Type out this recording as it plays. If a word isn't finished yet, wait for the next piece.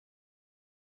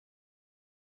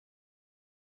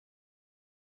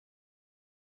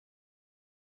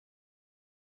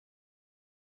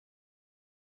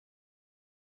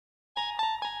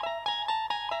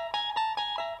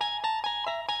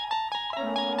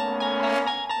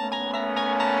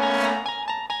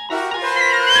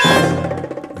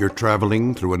you're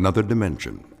traveling through another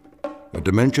dimension. A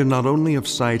dimension not only of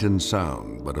sight and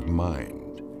sound, but of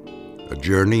mind. A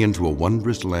journey into a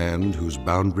wondrous land whose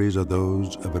boundaries are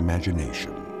those of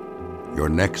imagination. Your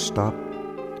next stop,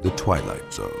 the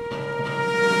Twilight Zone.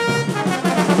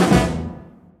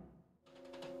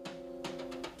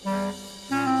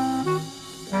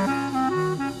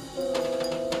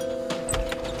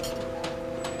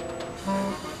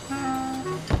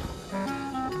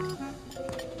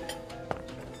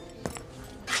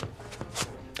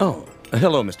 Oh,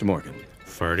 hello, Mr. Morgan.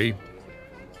 Ferdy,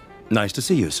 Nice to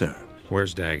see you, sir.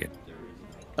 where's Daggett?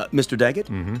 Mr. Daggett?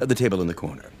 The table in the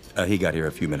corner. He got here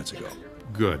a few minutes ago.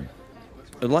 Good.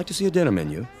 I'd like to see a dinner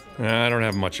menu. I don't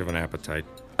have much of an appetite.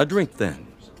 A drink, then.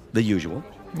 The usual.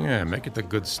 Yeah, make it the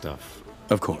good stuff.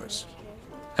 Of course.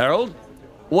 Harold,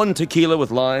 1 tequila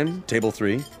with lime, table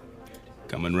 3.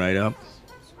 Coming right up.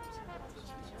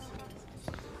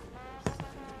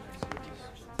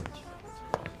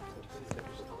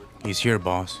 He's here,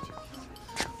 boss.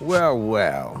 Well,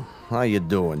 well. How you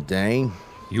doing, Dane?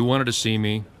 You wanted to see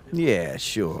me? Yeah,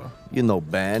 sure. You know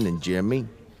Ben and Jimmy.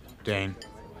 Dane.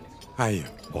 How you?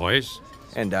 Boys?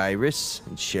 And Iris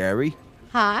and Sherry.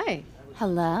 Hi.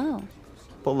 Hello.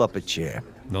 Pull up a chair.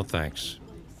 No thanks.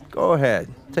 Go ahead.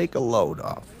 Take a load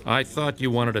off. I thought you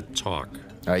wanted to talk.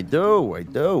 I do.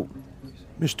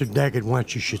 Mr. Daggett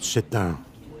wants you should sit down.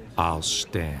 I'll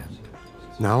stand.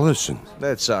 Now listen.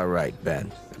 That's all right,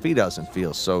 Ben. If he doesn't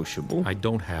feel sociable. I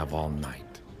don't have all night.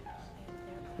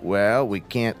 Well, we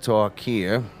can't talk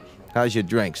here. How's your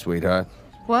drink, sweetheart?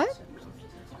 What?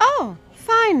 Oh,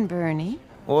 fine, Bernie.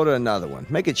 Order another one.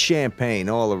 Make it champagne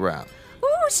all around.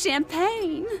 Ooh,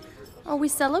 champagne. Are we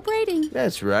celebrating?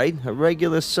 That's right. A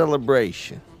regular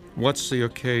celebration. What's the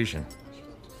occasion?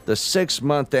 The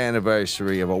 6-month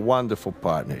anniversary of a wonderful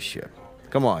partnership.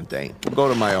 Come on, Dane. We'll go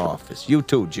to my office. You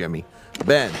too, Jimmy.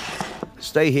 Ben,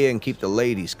 stay here and keep the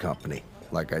ladies company,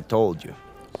 like I told you.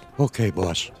 Okay,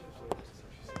 boss.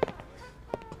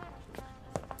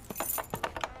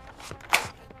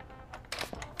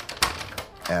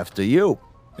 After you.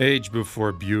 Age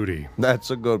before beauty.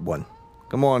 That's a good one.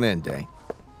 Come on in, Dane.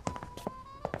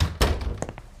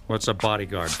 What's a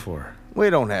bodyguard for? We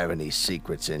don't have any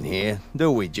secrets in here,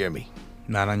 do we, Jimmy?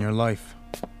 Not on your life.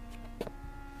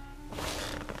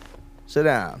 Sit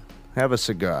down. Have a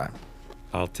cigar.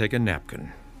 I'll take a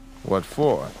napkin. What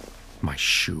for? My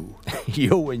shoe.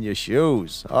 You and your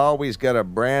shoes. Always got a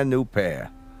brand new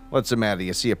pair. What's the matter?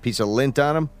 You see a piece of lint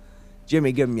on them?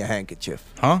 Jimmy, give him your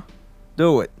handkerchief. Huh?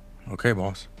 Do it. Okay,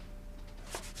 boss.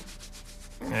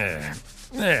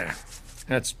 There.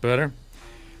 That's better.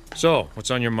 So,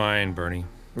 what's on your mind, Bernie?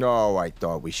 Oh, I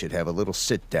thought we should have a little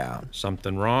sit down.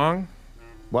 Something wrong?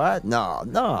 What?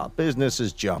 No. Business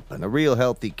is jumping. A real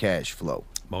healthy cash flow.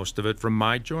 Most of it from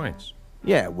my joints.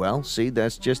 Yeah, well, see,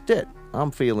 that's just it. I'm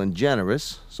feeling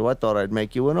generous, so I thought I'd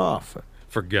make you an offer.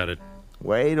 Forget it.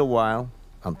 Wait a while.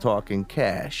 I'm talking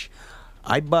cash.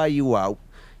 I buy you out.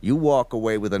 You walk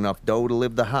away with enough dough to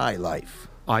live the high life.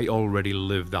 I already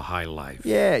live the high life.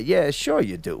 Yeah, sure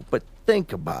you do. But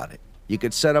think about it. You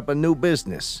could set up a new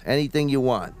business. Anything you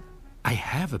want. I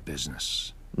have a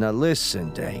business. Now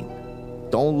listen, Dane.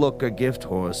 Don't look a gift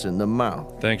horse in the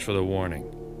mouth. Thanks for the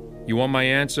warning. You want my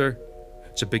answer?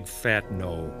 It's a big fat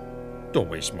no. Don't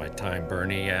waste my time,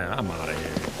 Bernie. I'm out of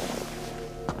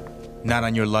here. Not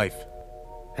on your life.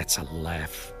 That's a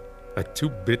laugh. A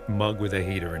 2-bit mug with a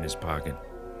heater in his pocket.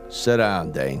 Sit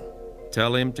down, Dane.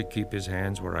 Tell him to keep his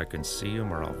hands where I can see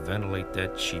him, or I'll ventilate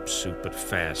that cheap suit, but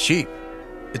fast. Cheap.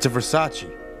 It's a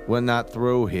Versace. We're not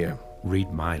through here. Read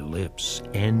my lips.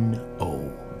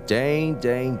 N-O. Dane.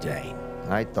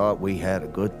 I thought we had a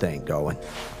good thing going.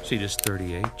 See this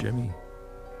 38, Jimmy?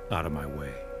 Out of my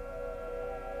way.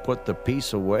 Put the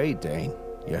piece away, Dane.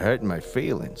 You're hurting my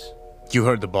feelings. You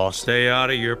heard the boss. Stay out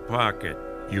of your pocket.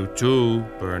 You too,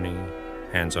 Bernie.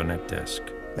 Hands on that desk.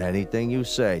 Anything you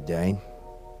say, Dane.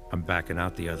 I'm backing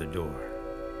out the other door.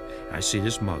 I see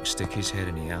this mug stick his head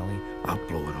in the alley. I'll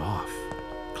blow it off.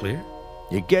 Clear?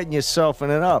 You're getting yourself in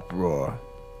an uproar.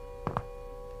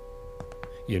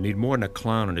 You need more than a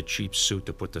clown in a cheap suit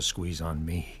to put the squeeze on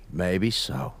me. Maybe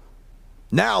so.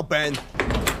 Now, Ben!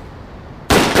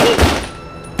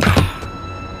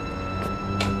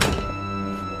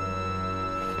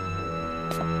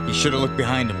 You should have looked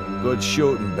behind him. Good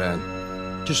shooting, Ben.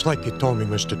 Just like you told me,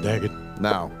 Mr. Daggett.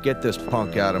 Now, get this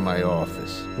punk out of my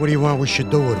office. What do you want we should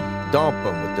do with him? Dump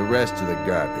him with the rest of the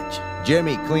garbage.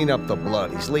 Jimmy, clean up the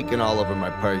blood. He's leaking all over my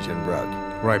Persian rug.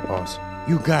 Right, boss.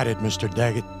 You got it, Mr.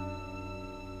 Daggett.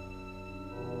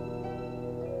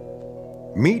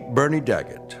 Meet Bernie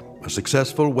Daggett, a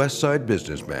successful West Side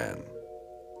businessman.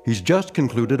 He's just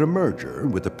concluded a merger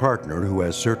with a partner who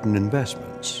has certain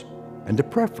investments and a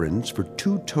preference for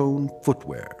two-tone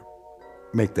footwear.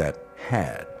 Make that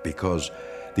had, because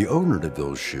the owner of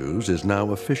those shoes is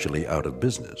now officially out of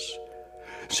business.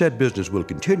 Said business will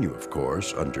continue, of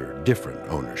course, under different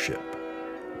ownership.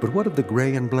 But what of the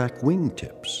gray and black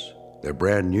wingtips? They're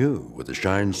brand new, with a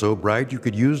shine so bright you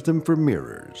could use them for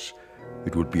mirrors.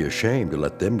 It would be a shame to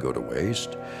let them go to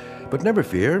waste. But never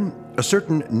fear, a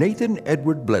certain Nathan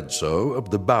Edward Bledsoe of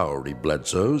the Bowery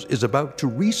Bledsoes is about to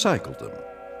recycle them.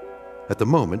 At the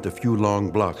moment, a few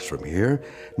long blocks from here,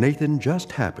 Nathan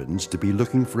just happens to be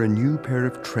looking for a new pair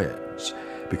of treads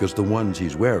because the ones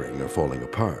he's wearing are falling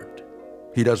apart.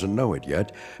 He doesn't know it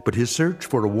yet, but his search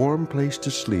for a warm place to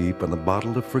sleep and a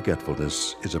bottle of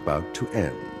forgetfulness is about to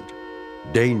end.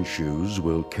 Dane's shoes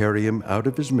will carry him out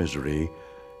of his misery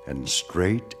and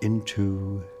straight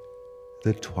into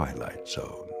the Twilight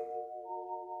Zone.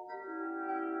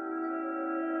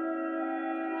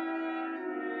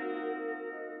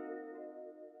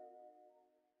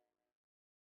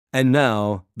 And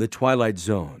now, The Twilight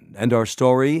Zone, and our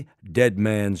story, Dead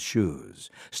Man's Shoes,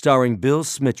 starring Bill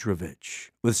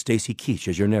Smitrovich, with Stacy Keach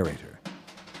as your narrator.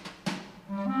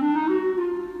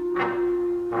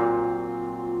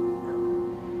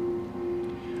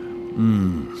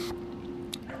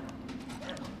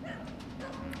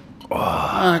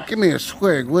 Give me a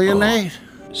swig, will you, Nate?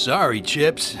 Sorry,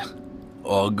 Chips.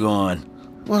 All gone.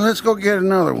 Well, let's go get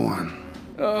another one.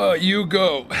 Oh, you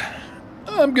go.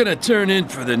 I'm gonna turn in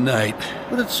for the night.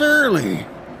 But it's early.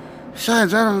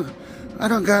 Besides, I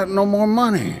don't got no more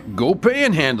money. Go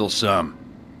panhandle some.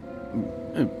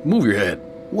 Move your head.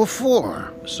 What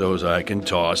for? So's I can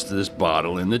toss this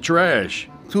bottle in the trash.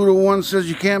 2 to 1 says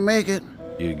you can't make it.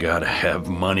 You gotta have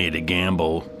money to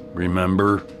gamble,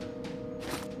 remember?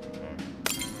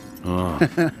 Oh.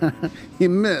 You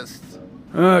missed.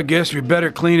 I guess we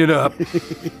better clean it up.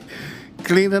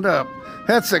 Clean it up.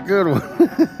 That's a good one.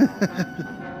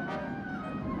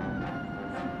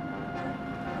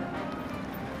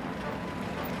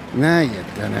 Now you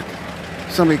done it.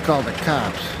 Somebody called the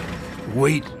cops.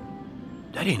 Wait.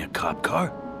 That ain't a cop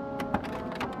car.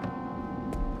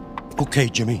 Okay,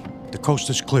 Jimmy. The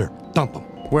coast is clear. Dump them.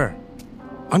 Where?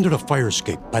 Under the fire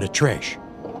escape, by the trash.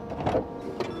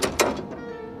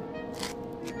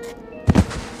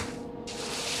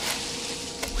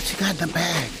 What you got in the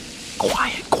bag?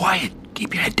 Quiet.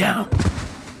 Keep your head down.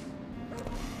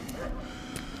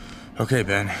 Okay,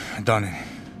 Ben. Done it.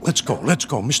 Let's go.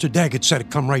 Mr. Daggett said to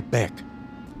come right back.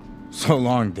 So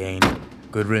long, Dane.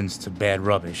 Good riddance to bad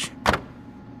rubbish.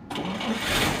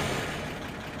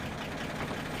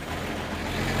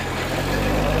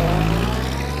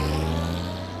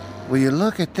 Will you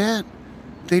look at that?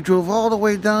 They drove all the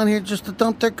way down here just to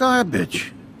dump their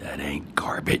garbage. That ain't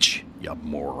garbage, you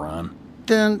moron.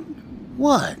 Then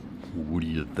what? What do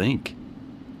you think?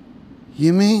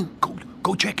 You mean?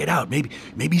 Go check it out. Maybe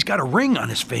he's got a ring on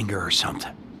his finger or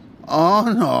something.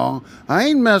 Oh, no. I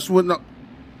ain't messing with no...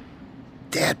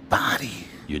 dead body.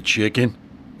 You chicken?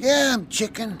 Yeah, I'm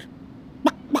chicken.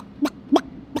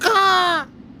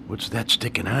 What's that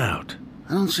sticking out?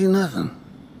 I don't see nothing.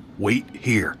 Wait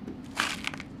here.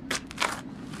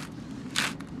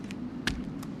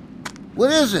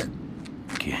 What is it?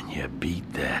 Can you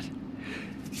beat that?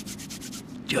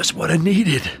 Just what I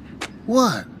needed.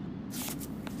 What?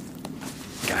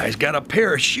 Guy's got a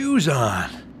pair of shoes on.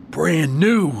 Brand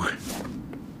new.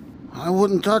 I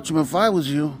wouldn't touch them if I was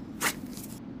you.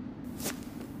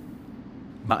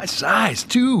 My size,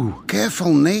 too.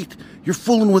 Careful, Nate. You're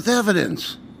fooling with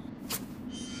evidence.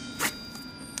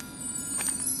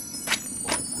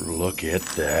 Look at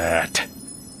that.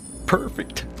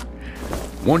 Perfect.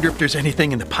 Wonder if there's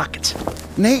anything in the pockets.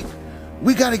 Nate,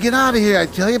 we gotta get out of here, I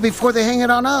tell you, before they hang it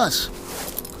on us.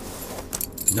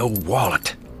 No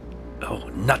wallet. Oh,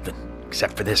 nothing.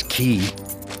 Except for this key.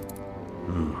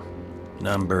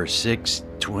 Number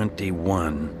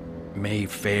 621.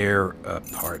 Mayfair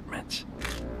Apartments.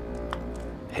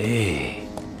 Hey.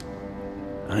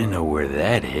 I know where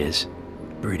that is.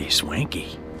 Pretty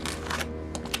swanky.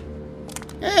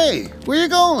 Hey, where you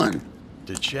going?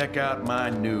 To check out my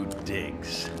new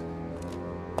digs.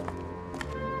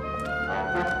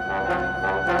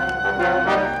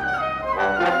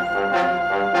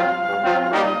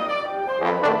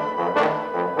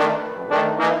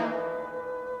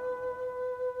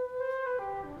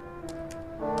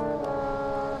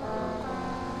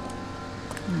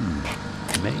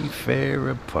 Mayfair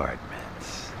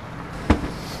Apartments.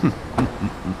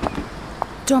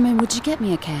 Dorman, would you get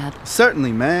me a cab?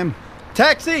 Certainly, ma'am.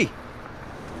 Taxi!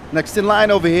 Next in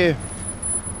line over here.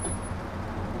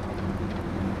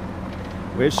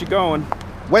 Where's she going?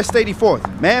 West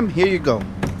 84th. Ma'am, here you go.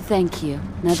 Thank you.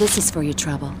 Now this is for your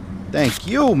trouble. Thank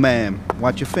you, ma'am.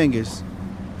 Watch your fingers.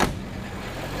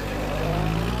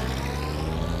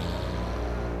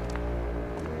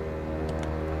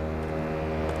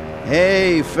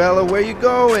 Hey, fella, where you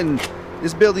going?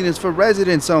 This building is for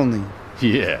residents only.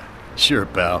 Yeah, sure,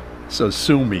 pal. So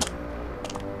sue me.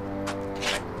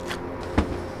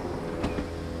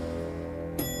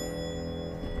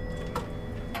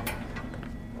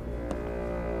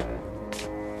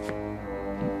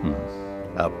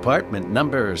 Apartment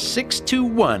number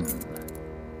 621.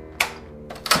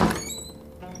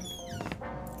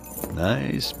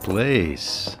 Nice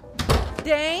place.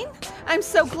 Dane, I'm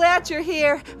so glad you're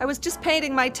here. I was just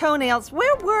painting my toenails.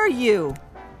 Where were you?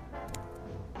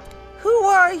 Who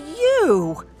are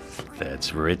you?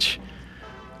 That's rich.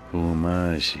 Who am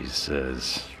I, she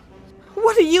says.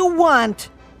 What do you want?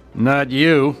 Not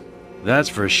you, that's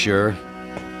for sure.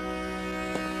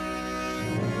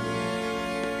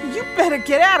 You better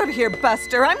get out of here,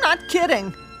 Buster. I'm not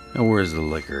kidding. Now, where's the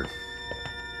liquor?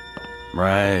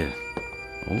 Right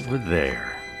over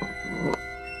there.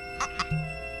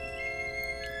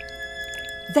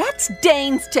 That's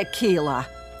Dane's tequila.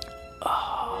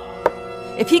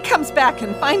 If he comes back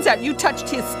and finds out you touched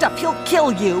his stuff, he'll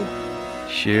kill you.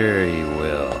 Sure he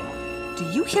will. Do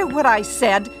you hear what I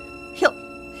said?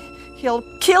 He'll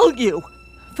kill you.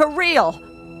 For real.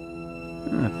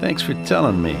 Thanks for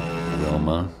telling me,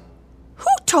 Wilma.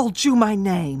 Who told you my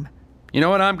name? You know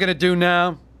what I'm gonna do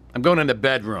now? I'm going in the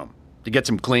bedroom to get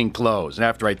some clean clothes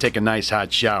after I take a nice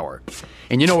hot shower.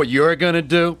 And you know what you're gonna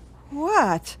do?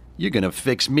 What? You're gonna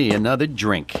fix me another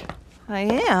drink. I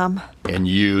am. And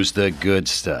use the good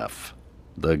stuff.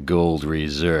 The Gold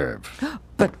Reserve.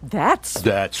 But that's...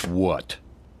 That's what?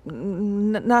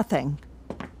 Nothing.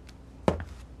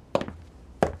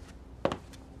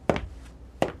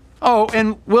 Oh,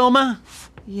 and Wilma?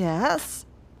 Yes?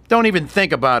 Don't even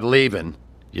think about leaving.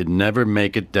 You'd never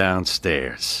make it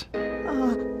downstairs.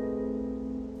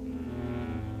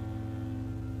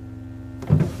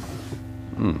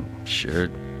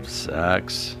 Shirt,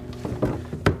 socks,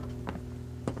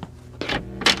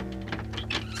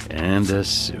 and a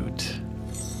suit.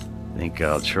 Think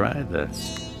I'll try the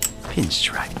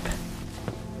pinstripe.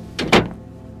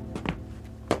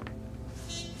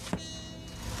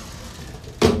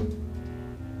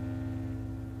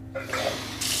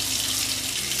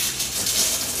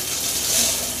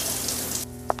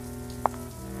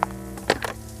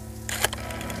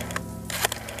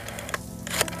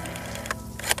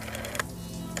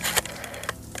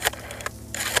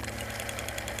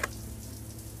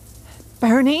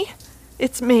 Bernie,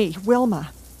 it's me,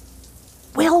 Wilma.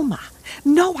 Wilma!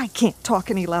 No, I can't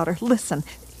talk any louder. Listen,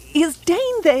 is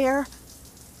Dane there?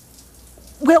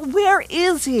 Well, where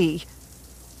is he?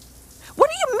 What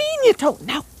do you mean you don't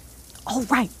know? All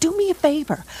right, do me a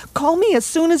favor. Call me as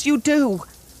soon as you do.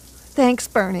 Thanks,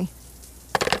 Bernie.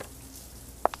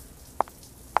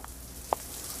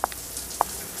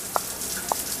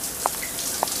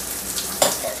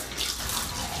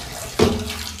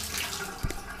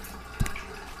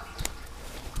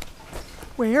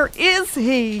 Where is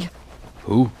he?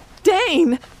 Who?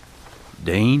 Dane!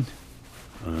 Dane?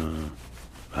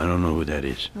 I don't know who that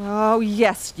is. Oh,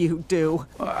 yes, you do.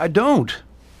 I don't.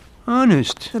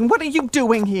 Honest. Then what are you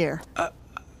doing here?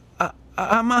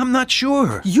 I'm not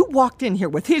sure. You walked in here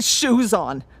with his shoes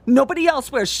on. Nobody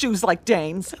else wears shoes like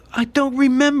Dane's. I don't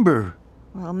remember.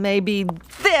 Well, maybe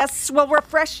this will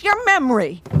refresh your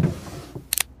memory.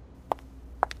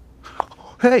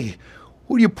 Hey,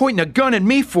 what are you pointing a gun at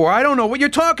me for? I don't know what you're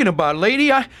talking about,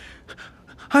 lady.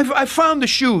 I found the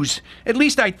shoes. At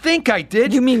least I think I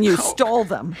did. You mean you stole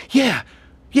them? Yeah,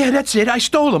 that's it. I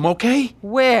stole them, okay?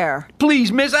 Where?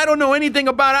 Please, miss, I don't know anything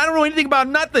about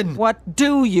nothing. What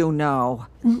do you know?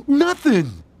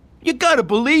 Nothing. You gotta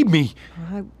believe me.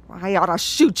 I ought to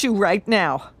shoot you right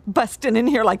now. Busting in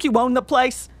here like you own the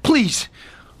place. Please,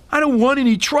 I don't want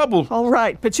any trouble. All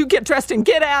right, but you get dressed and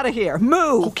get out of here.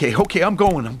 Move. Okay, I'm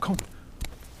going.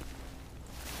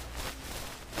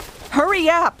 Hurry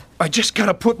up. I just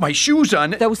gotta put my shoes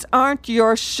on. Those aren't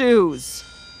your shoes.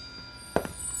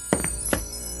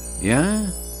 Yeah?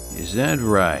 Is that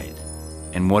right?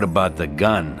 And what about the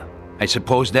gun? I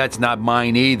suppose that's not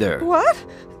mine either. What?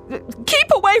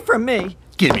 Keep away from me.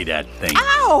 Give me that thing.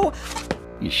 Ow!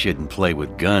 You shouldn't play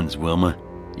with guns, Wilma.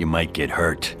 You might get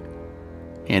hurt.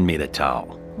 Hand me the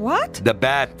towel. What? The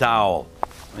bath towel.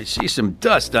 I see some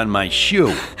dust on my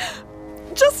shoe.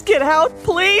 Just get out,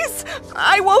 please.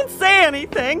 I won't say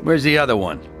anything. Where's the other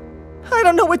one? I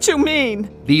don't know what you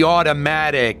mean. The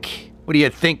automatic. What do you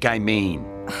think I mean?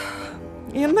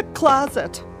 In the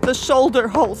closet. The shoulder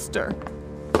holster.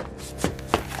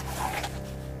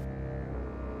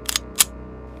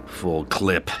 Full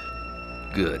clip.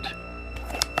 Good.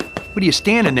 What are you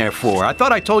standing there for? I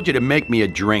thought I told you to make me a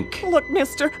drink. Look,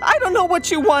 mister, I don't know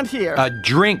what you want here. A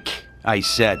drink, I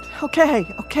said. Okay.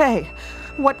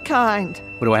 What kind?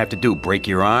 What do I have to do, break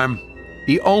your arm?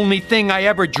 The only thing I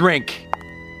ever drink.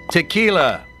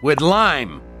 Tequila with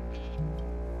lime.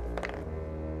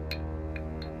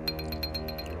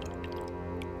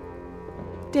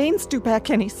 Dane's due back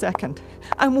any second.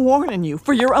 I'm warning you,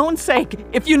 for your own sake.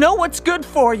 If you know what's good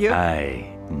for you...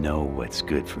 I know what's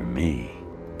good for me.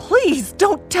 Please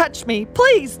don't touch me.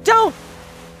 Please don't.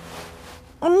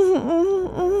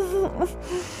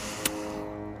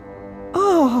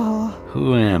 Oh.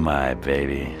 Who am I,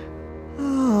 baby?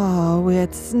 Oh,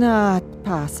 it's not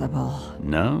possible.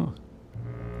 No?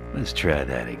 Let's try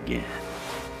that again.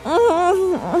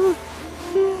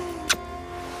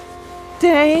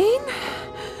 Dane?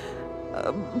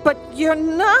 But you're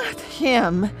not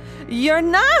him. You're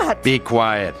not. Be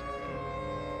quiet.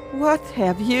 What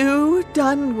have you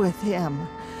done with him?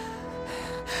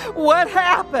 What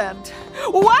happened?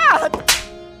 What?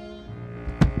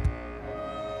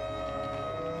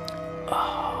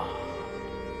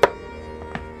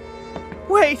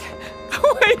 Wait,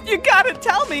 you gotta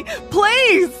tell me,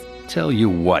 please! Tell you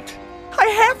what? I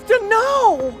have to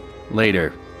know!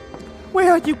 Later.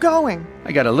 Where are you going?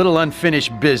 I got a little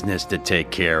unfinished business to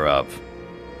take care of.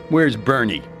 Where's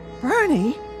Bernie?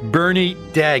 Bernie? Bernie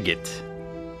Daggett.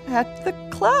 At the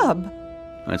club.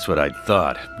 That's what I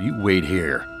thought. You wait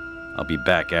here. I'll be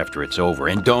back after it's over.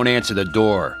 And don't answer the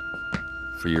door.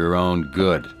 For your own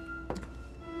good.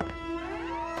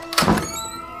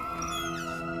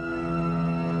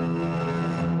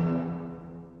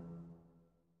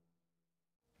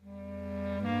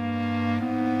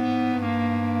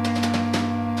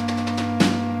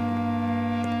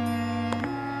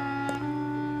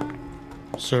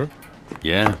 Sir?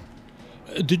 Yeah?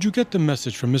 Did you get the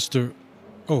message from Mr...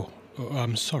 Oh,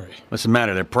 I'm sorry. What's the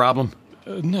matter? There problem?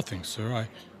 Nothing, sir. I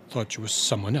thought you were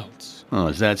someone else. Oh,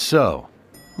 is that so?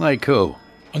 Like who?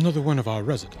 Another one of our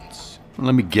residents.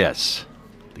 Let me guess.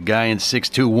 The guy in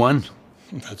 621?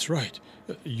 That's right.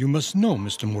 You must know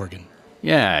Mr. Morgan.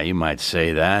 Yeah, you might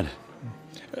say that.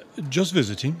 Just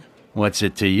visiting. What's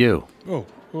it to you? Oh,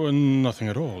 nothing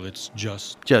at all. It's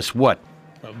just... Just what?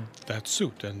 That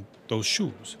suit and those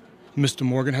shoes. Mr.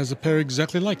 Morgan has a pair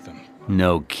exactly like them.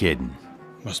 No kidding.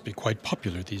 Must be quite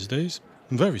popular these days.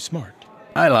 Very smart.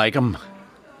 I like 'em.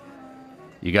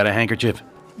 You got a handkerchief?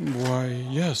 Why,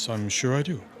 yes, I'm sure I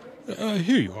do.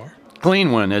 Here you are.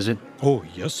 Clean one, is it? Oh,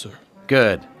 yes, sir.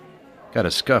 Good. Got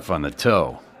a scuff on the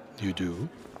toe. You do?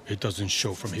 It doesn't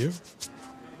show from here?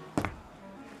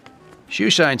 Shoe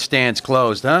shine stand's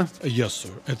closed, huh? Yes,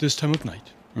 sir. At this time of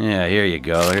night. Yeah, here you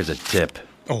go. Here's a tip.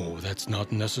 Oh, that's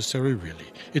not necessary, really.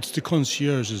 It's the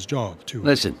concierge's job, too.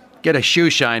 Listen, get a shoe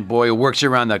shine boy who works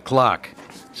around the clock.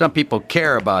 Some people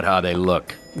care about how they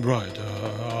look. Right,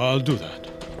 I'll do that.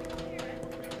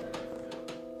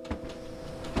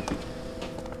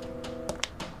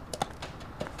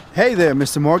 Hey there,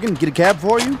 Mr. Morgan. Get a cab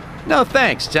for you? No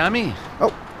thanks, Tommy.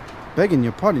 Oh, begging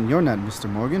your pardon, you're not Mr.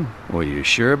 Morgan. Were you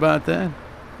sure about that?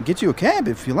 Get you a cab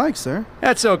if you like, sir.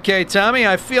 That's okay, Tommy.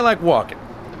 I feel like walking.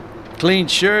 Clean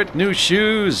shirt, new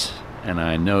shoes, and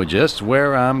I know just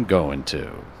where I'm going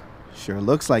to. Sure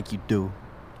looks like you do.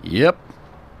 Yep.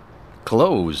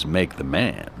 Clothes make the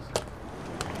man.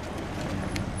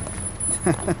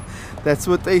 That's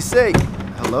what they say.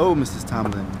 Hello, Mrs.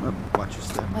 Tomlin. Oh, watch your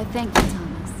step. Why, thank you, Thomas.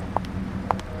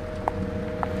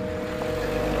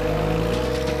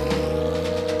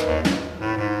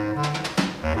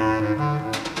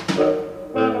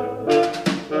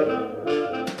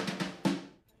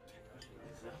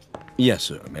 Yes,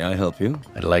 sir. May I help you?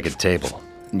 I'd like a table.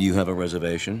 You have a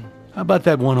reservation? How about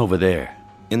that one over there?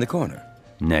 In the corner.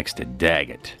 Next to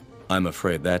Daggett. I'm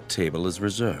afraid that table is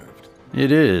reserved.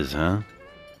 It is, huh?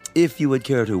 If you would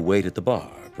care to wait at the bar,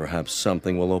 perhaps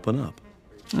something will open up.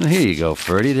 Well, here you go,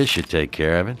 Ferdy. This should take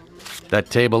care of it.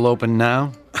 That table open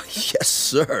now? Yes,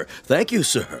 sir. Thank you,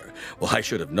 sir. Well, I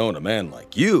should have known a man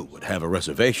like you would have a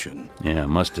reservation. Yeah,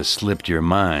 must have slipped your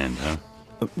mind, huh?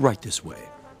 Right this way.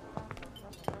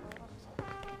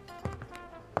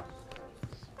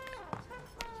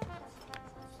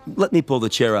 Let me pull the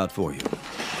chair out for you.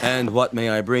 And what may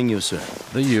I bring you, sir?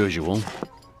 The usual.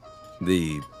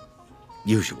 The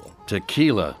usual?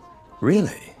 Tequila.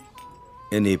 Really?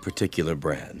 Any particular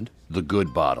brand? The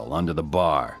good bottle, under the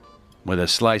bar. With a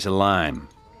slice of lime.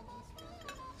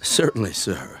 Certainly,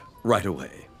 sir. Right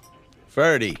away.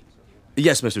 Ferdy.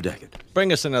 Yes, Mr. Daggett.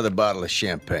 Bring us another bottle of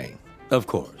champagne. Of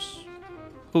course.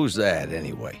 Who's that,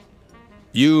 anyway?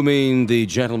 You mean the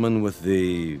gentleman with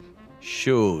the...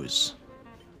 shoes.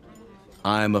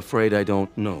 I'm afraid I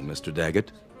don't know, Mr.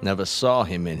 Daggett. Never saw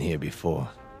him in here before.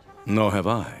 Nor have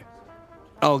I.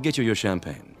 I'll get you your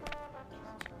champagne.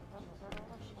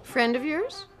 Friend of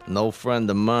yours? No friend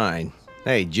of mine.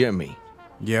 Hey, Jimmy.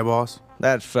 Yeah, boss?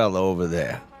 That fella over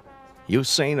there. You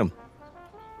seen him?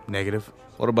 Negative.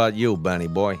 What about you, Benny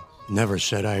boy? Never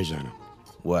set eyes on him.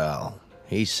 Well,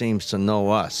 he seems to know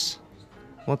us.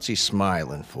 What's he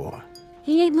smiling for?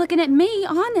 He ain't looking at me,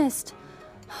 honest.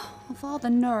 Of all the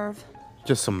nerve.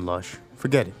 Just some lush.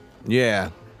 Forget it.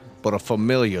 Yeah, but a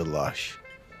familiar lush.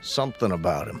 Something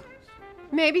about him.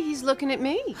 Maybe he's looking at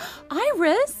me.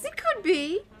 Iris? It could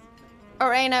be.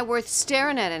 Or ain't I worth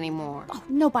staring at anymore? Oh,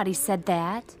 nobody said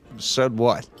that. Said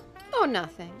what? Oh,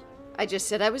 nothing. I just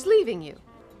said I was leaving you.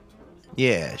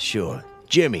 Yeah, sure.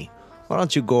 Jimmy, why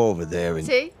don't you go over there and...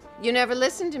 See? You never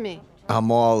listened to me.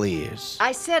 I'm all ears.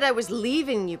 I said I was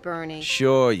leaving you, Bernie.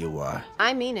 Sure you are.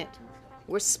 I mean it.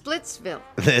 We're Splitsville.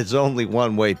 There's only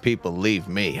one way people leave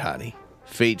me, honey.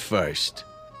 Feet first.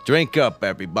 Drink up,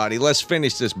 everybody. Let's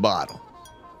finish this bottle.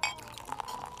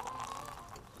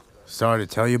 Sorry to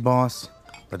tell you, boss,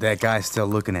 but that guy's still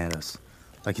looking at us.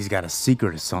 Like he's got a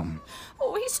secret or something.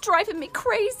 Oh, he's driving me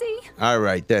crazy. All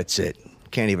right, that's it.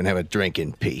 Can't even have a drink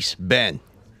in peace. Ben.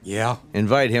 Yeah?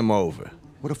 Invite him over.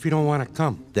 What if you don't want to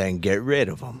come? Then get rid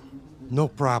of him. No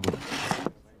problem.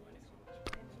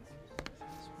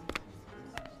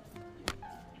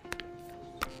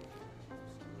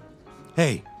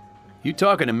 Hey. You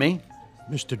talking to me?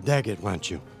 Mr. Daggett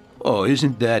wants you. Oh,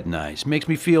 isn't that nice? Makes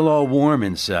me feel all warm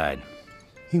inside.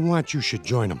 He wants you should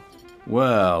join him.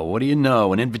 Well, what do you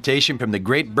know? An invitation from the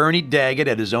great Bernie Daggett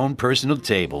at his own personal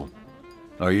table.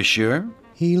 Are you sure?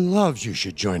 He loves you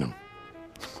should join him.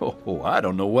 Oh, I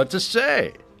don't know what to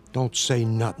say. Don't say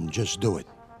nothing, just do it.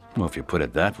 Well, if you put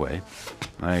it that way,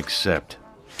 I accept.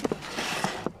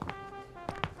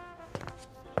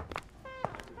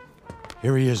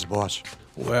 Here he is, boss.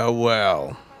 Well,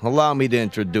 well. Allow me to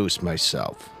introduce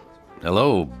myself.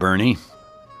 Hello, Bernie.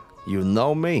 You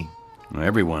know me?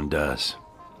 Everyone does.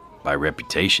 By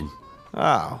reputation.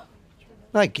 Oh,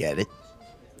 I get it.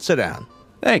 Sit down.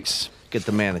 Thanks. Get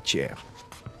the man a chair.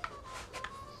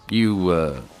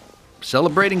 You,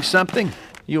 celebrating something?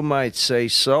 You might say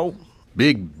so.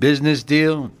 Big business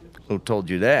deal? Who told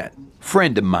you that?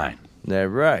 Friend of mine. That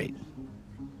right.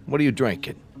 What are you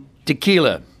drinking?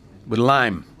 Tequila with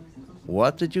lime.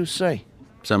 What did you say?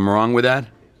 Something wrong with that?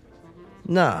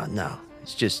 No.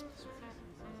 It's just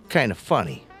kind of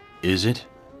funny. Is it?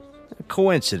 A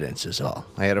coincidence is all.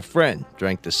 I had a friend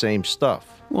drank the same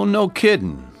stuff. Well, no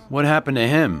kidding. What happened to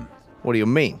him? What do you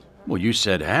mean? Well, you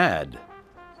said had.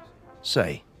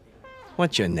 Say,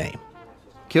 what's your name?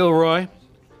 Kilroy?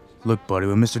 Look, buddy,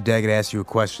 when Mr. Daggett asks you a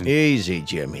question... Easy,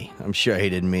 Jimmy. I'm sure he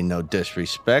didn't mean no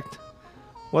disrespect.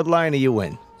 What line are you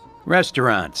in?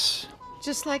 Restaurants.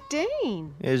 Just like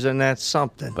Dane. Isn't that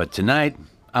something? But tonight,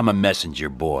 I'm a messenger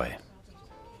boy.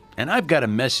 And I've got a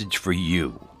message for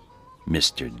you,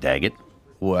 Mr. Daggett.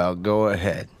 Well, go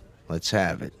ahead. Let's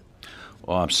have it.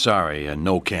 Oh, I'm sorry,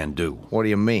 no can do. What do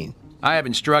you mean? I have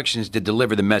instructions to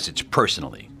deliver the message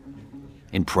personally.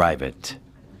 In private.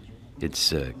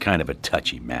 It's kind of a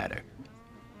touchy matter.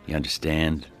 You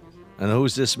understand? And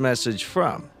who's this message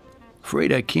from?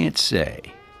 Afraid I can't say.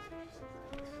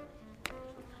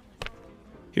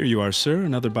 Here you are, sir.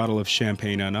 Another bottle of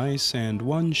champagne on ice and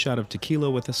 1 shot of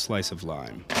tequila with a slice of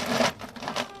lime.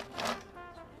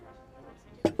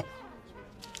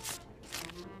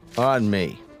 On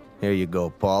me. Here you go,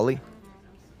 Paulie.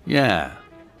 Yeah,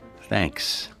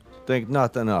 thanks. Think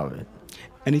nothing of it.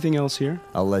 Anything else here?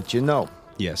 I'll let you know.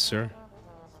 Yes, sir.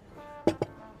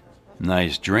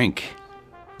 Nice drink.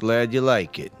 Glad you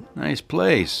like it. Nice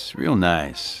place. Real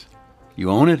nice.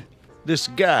 You own it? This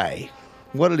guy,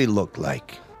 what did he look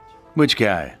like? Which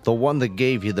guy? The one that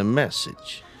gave you the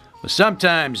message. Well,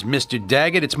 sometimes, Mr.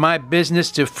 Daggett, it's my business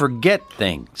to forget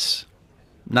things,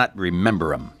 not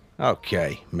remember them.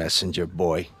 Okay, messenger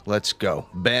boy. Let's go.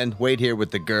 Ben, wait here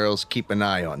with the girls. Keep an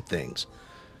eye on things.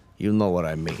 You know what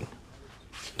I mean.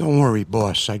 Don't worry,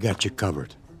 boss. I got you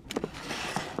covered.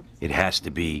 It has to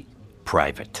be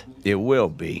private. It will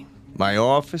be. My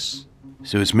office?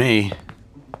 Suits me.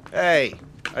 Hey,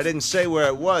 I didn't say where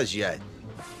it was yet.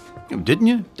 Didn't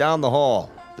you? Down the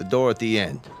hall. The door at the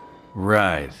end.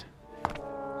 Right.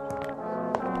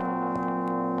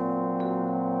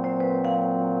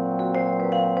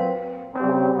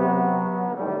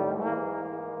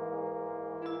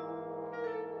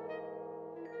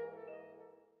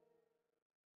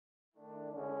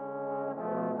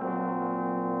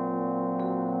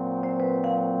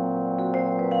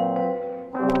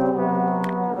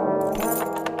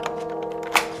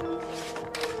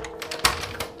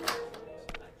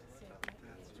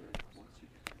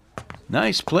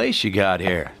 Nice place you got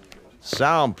here.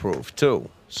 Soundproof, too,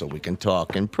 so we can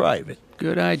talk in private.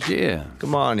 Good idea.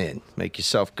 Come on in. Make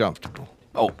yourself comfortable.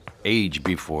 Oh, age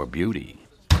before beauty.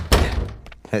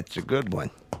 That's a good one.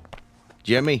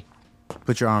 Jimmy?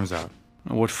 Put your arms out.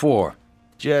 What for?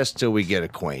 Just till we get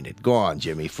acquainted. Go on,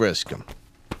 Jimmy. Frisk him.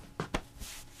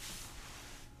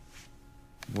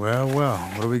 Well,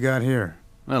 what do we got here?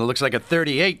 Well, it looks like a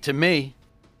 38 to me.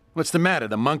 What's the matter?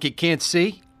 The monkey can't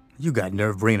see? You got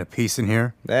nerve bringing a piece in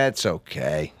here? That's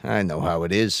okay. I know how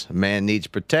it is. A man needs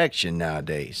protection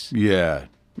nowadays. Yeah,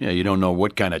 you don't know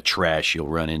what kind of trash you'll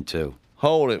run into.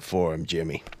 Hold it for him,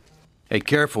 Jimmy. Hey,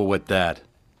 careful with that.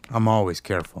 I'm always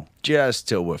careful. Just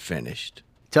till we're finished.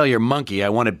 Tell your monkey I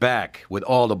want it back, with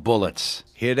all the bullets.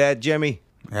 Hear that, Jimmy?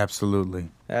 Absolutely.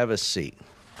 Have a seat.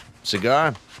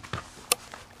 Cigar?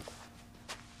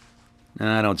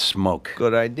 I don't smoke.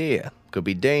 Good idea. Could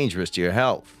be dangerous to your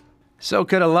health. So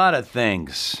could a lot of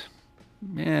things.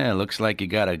 Yeah, looks like you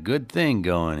got a good thing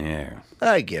going here.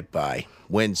 I get by.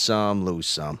 Win some, lose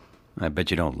some. I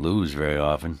bet you don't lose very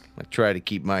often. I try to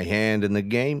keep my hand in the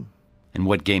game. And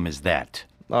what game is that?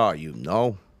 Oh, you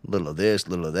know. Little of this,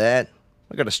 little of that.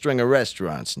 I got a string of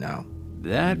restaurants now.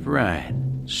 That right.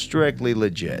 Strictly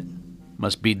legit.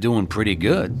 Must be doing pretty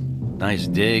good. Nice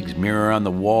digs, mirror on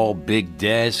the wall, big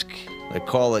desk. They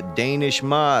call it Danish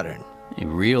modern. Hey,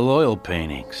 real oil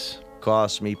paintings.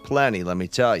 Cost me plenty, let me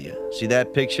tell you. See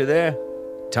that picture there?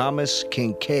 Thomas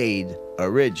Kincaid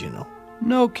original.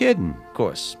 No kidding. Of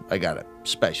course, I got a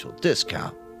special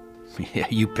discount. Yeah,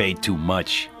 you paid too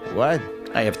much. What?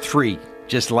 I have 3,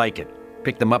 just like it.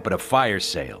 Picked them up at a fire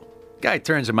sale. Guy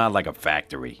turns them out like a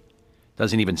factory.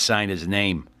 Doesn't even sign his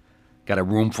name. Got a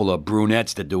room full of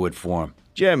brunettes to do it for him.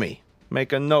 Jimmy,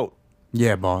 make a note.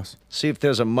 Yeah, boss. See if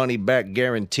there's a money-back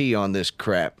guarantee on this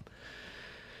crap.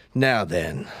 Now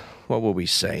then, what were we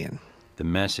saying? The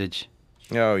message?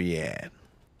 Oh, yeah.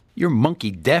 You're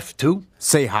monkey deaf, too?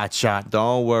 Say, hotshot.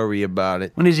 Don't worry about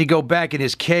it. When does he go back in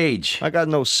his cage? I got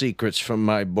no secrets from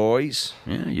my boys.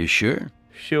 Yeah, you sure?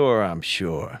 Sure, I'm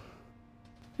sure.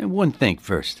 And one thing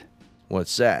first.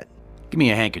 What's that? Give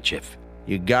me a handkerchief.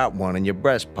 You got one in your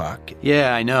breast pocket.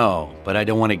 Yeah, I know, but I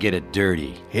don't want to get it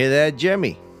dirty. Hear that,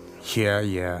 Jimmy? Yeah.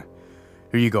 Here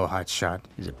you go, hotshot.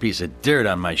 There's a piece of dirt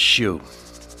on my shoe.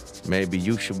 Maybe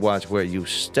you should watch where you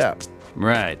step.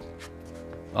 Right.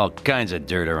 All kinds of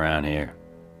dirt around here.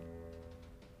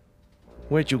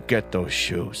 Where'd you get those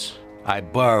shoes? I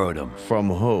borrowed them. From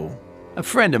who? A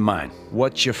friend of mine.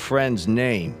 What's your friend's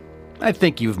name? I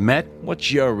think you've met.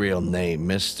 What's your real name,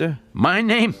 mister? My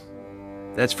name?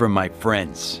 That's from my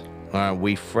friends. Aren't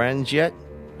we friends yet?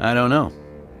 I don't know.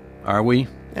 Are we?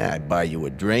 Yeah, I'd buy you a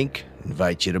drink,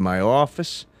 invite you to my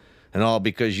office, and all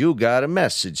because you got a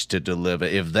message to deliver.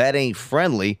 If that ain't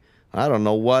friendly, I don't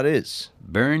know what is.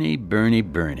 Bernie.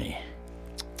 Mr.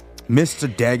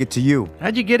 Daggett to you.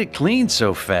 How'd you get it cleaned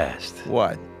so fast?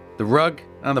 What? The rug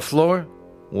on the floor?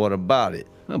 What about it?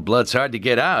 Well, blood's hard to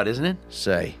get out, isn't it?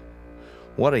 Say,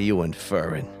 what are you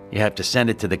inferring? You have to send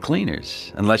it to the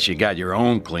cleaners, unless you got your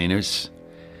own cleaners.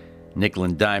 Nickel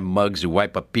and dime mugs who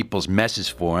wipe up people's messes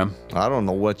for them. I don't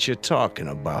know what you're talking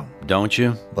about. Don't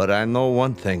you? But I know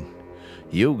one thing.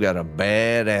 You got a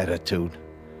bad attitude.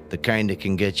 The kind that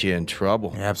can get you in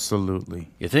trouble.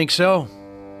 Absolutely. You think so?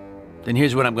 Then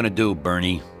here's what I'm gonna do,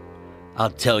 Bernie. I'll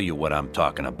tell you what I'm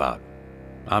talking about.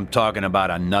 I'm talking about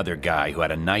another guy who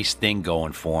had a nice thing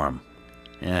going for him.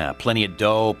 Yeah, plenty of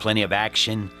dough, plenty of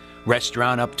action,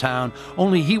 restaurant uptown,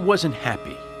 only he wasn't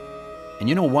happy. And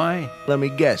you know why? Let me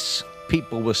guess.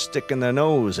 People were sticking their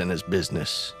nose in his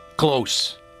business.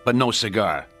 Close, but no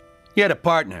cigar. He had a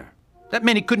partner. That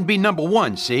meant he couldn't be number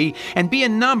 1, see? And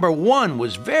being number 1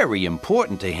 was very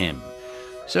important to him.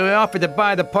 So he offered to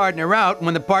buy the partner out, and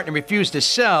when the partner refused to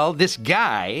sell, this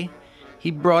guy, he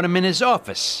brought him in his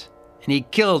office, and he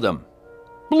killed him.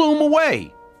 Blew him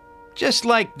away. Just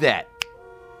like that.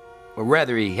 Or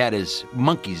rather, he had his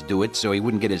monkeys do it so he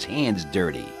wouldn't get his hands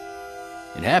dirty.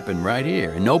 It happened right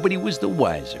here, and nobody was the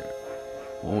wiser.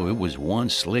 Oh, it was one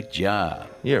slick job.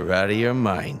 You're out of your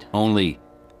mind. Only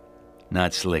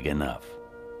not slick enough.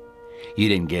 You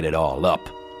didn't get it all up.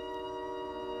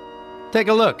 Take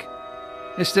a look.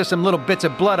 There's still some little bits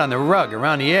of blood on the rug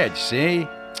around the edge, see?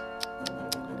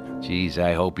 Geez,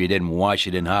 I hope you didn't wash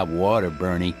it in hot water,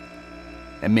 Bernie.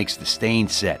 That makes the stain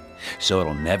set, so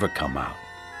it'll never come out.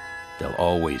 There'll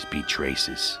always be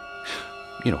traces.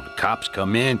 You know, the cops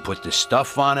come in, put the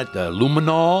stuff on it, the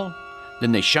luminol,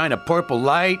 then they shine a purple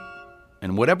light,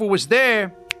 and whatever was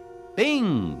there,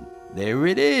 bing, there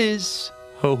it is.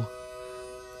 Who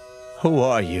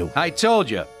are you? I told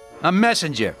you, a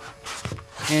messenger.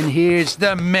 And here's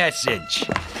the message.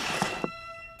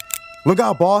 Look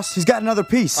out, boss. He's got another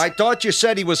piece. I thought you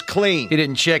said he was clean. He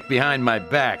didn't check behind my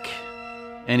back.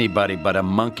 Anybody but a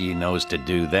monkey knows to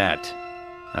do that.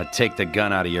 Now take the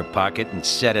gun out of your pocket and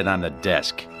set it on the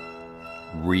desk.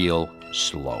 Real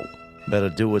slow. Better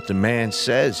do what the man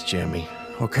says, Jimmy.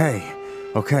 Okay.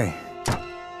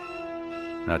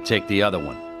 Now take the other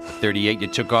one, the 38 you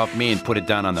took off me, and put it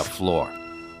down on the floor.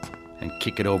 And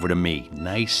kick it over to me,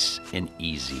 nice and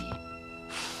easy.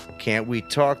 Can't we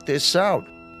talk this out?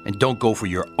 And don't go for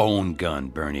your own gun,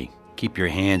 Bernie. Keep your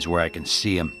hands where I can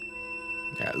see them.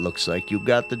 That looks like you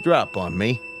got the drop on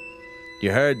me.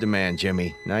 You heard the man,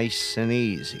 Jimmy. Nice and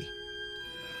easy.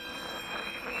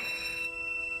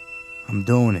 I'm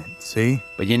doing it, see?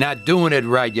 But you're not doing it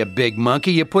right, you big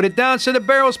monkey. You put it down so the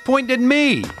barrel's pointed at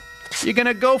me. You're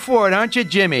gonna go for it, aren't you,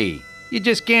 Jimmy? You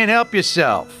just can't help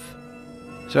yourself.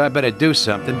 So I better do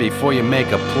something before you make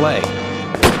a play.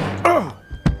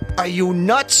 Are you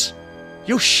nuts?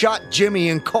 You shot Jimmy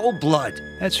in cold blood.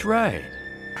 That's right.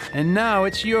 And now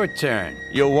it's your turn.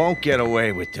 You won't get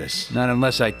away with this. Not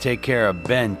unless I take care of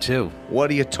Ben, too. What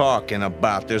are you talking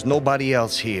about? There's nobody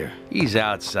else here. He's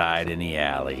outside in the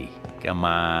alley. Come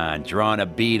on, drawing a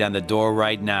bead on the door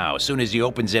right now. As soon as he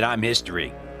opens it, I'm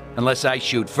history. Unless I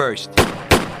shoot first.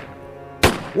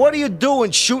 What are you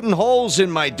doing shooting holes in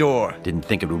my door? Didn't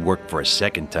think it would work for a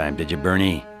second time, did you,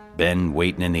 Bernie? Ben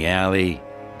waiting in the alley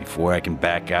before I can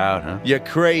back out, huh? You're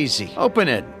crazy. Open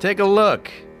it. Take a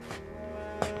look.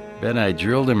 Bet I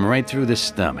drilled him right through the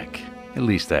stomach. At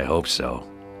least I hope so.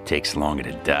 Takes longer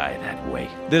to die that way.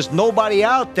 There's nobody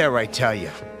out there, I tell you.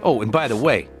 Oh, and by the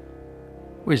way,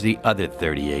 where's the other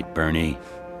 38, Bernie?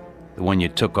 The one you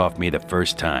took off me the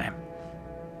first time.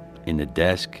 In the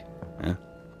desk? Huh?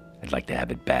 I'd like to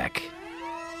have it back.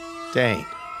 Dane,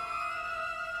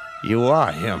 you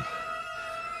are him.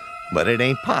 But it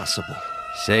ain't possible.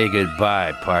 Say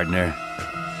goodbye, partner.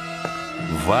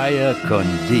 Vaya con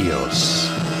Dios.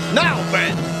 Now,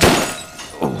 Ben!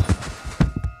 Oh.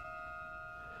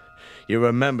 You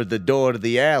remembered the door to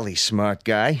the alley, smart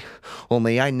guy.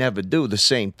 Only I never do the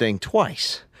same thing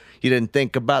twice. You didn't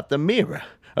think about the mirror.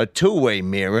 A two-way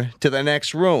mirror to the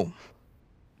next room.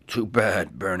 Too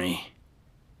bad, Bernie.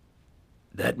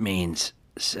 That means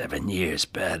 7 years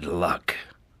bad luck.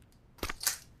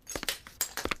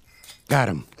 Got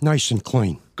him. Nice and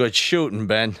clean. Good shooting,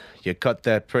 Ben. You cut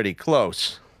that pretty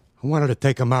close. I wanted to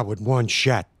take him out with one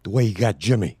shot, the way he got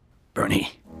Jimmy.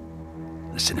 Bernie,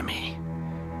 listen to me.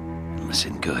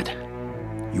 Listen good.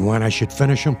 You want I should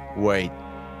finish him? Wait.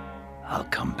 I'll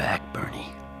come back,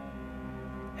 Bernie.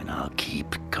 And I'll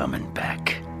keep coming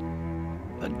back.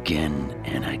 Again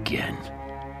and again.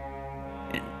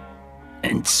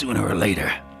 And sooner or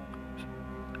later,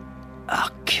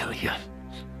 I'll kill you.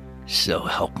 So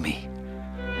help me.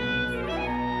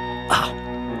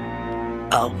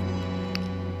 I'll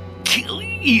kill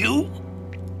you.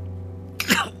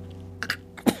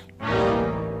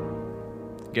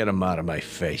 Get him out of my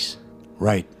face.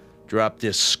 Right. Drop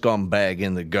this scumbag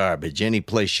in the garbage. Any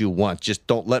place you want. Just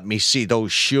don't let me see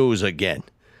those shoes again.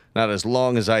 Not as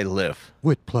long as I live.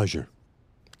 With pleasure.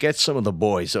 Get some of the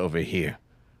boys over here.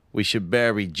 We should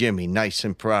bury Jimmy nice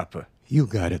and proper. You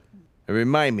got it. And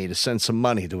remind me to send some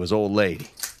money to his old lady.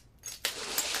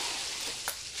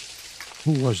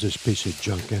 Who was this piece of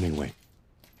junk anyway?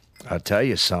 I'll tell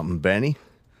you something, Benny.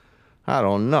 I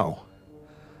don't know.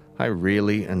 I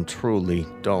really and truly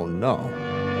don't know.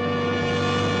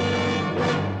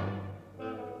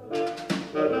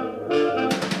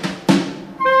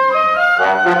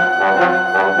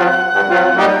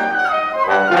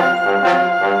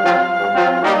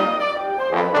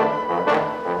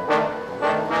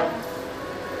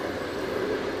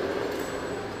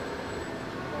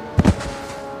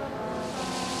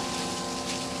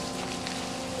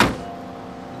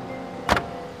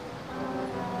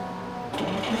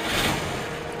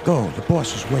 Go, the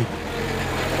boss is waiting.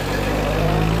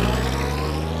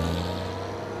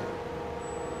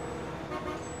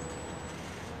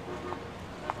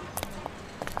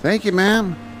 Thank you,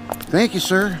 ma'am. Thank you,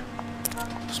 sir.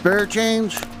 Spare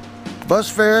change? Bus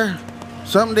fare?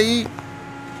 Something to eat?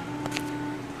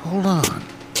 Hold on.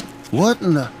 What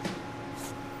in the...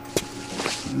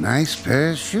 Nice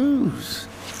pair of shoes.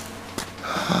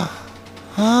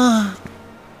 Huh?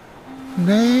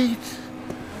 Nate?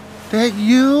 That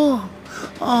you?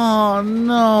 Oh,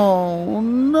 no,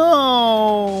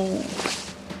 no.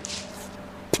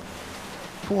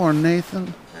 Poor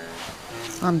Nathan.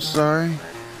 I'm sorry.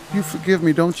 You forgive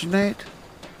me, don't you, Nate?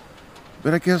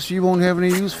 But I guess you won't have any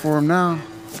use for him now.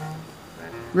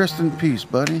 Rest in peace,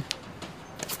 buddy.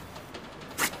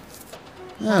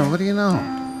 Yeah, what do you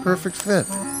know? Perfect fit.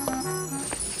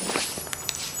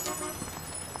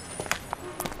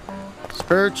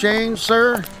 Spare change,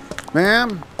 sir?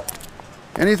 Ma'am?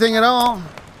 Anything at all?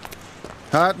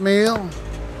 Hot meal?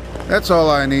 That's all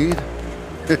I need.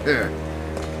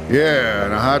 Yeah,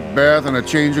 and a hot bath and a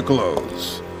change of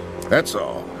clothes. That's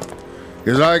all.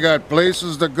 'Cause I got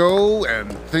places to go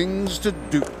and things to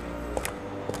do.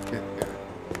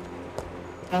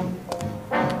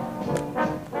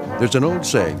 There's an old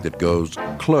saying that goes,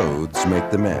 clothes make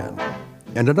the man.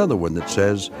 And another one that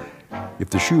says, if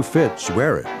the shoe fits,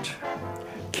 wear it.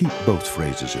 Keep both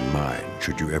phrases in mind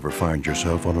should you ever find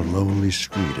yourself on a lonely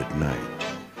street at night.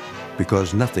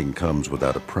 Because nothing comes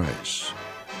without a price.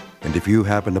 And if you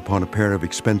happen upon a pair of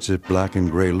expensive black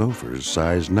and gray loafers,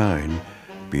 size 9,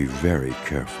 be very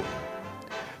careful.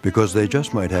 Because they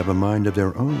just might have a mind of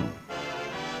their own.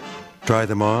 Try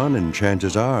them on, and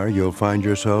chances are you'll find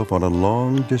yourself on a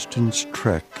long-distance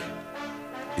trek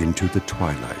into the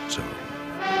Twilight Zone.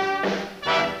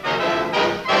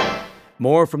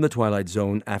 More from the Twilight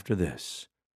Zone after this.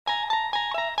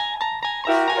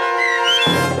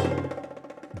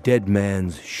 Dead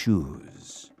Man's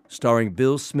Shoes, starring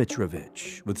Bill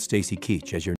Smitrovich, with Stacy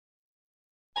Keach as your...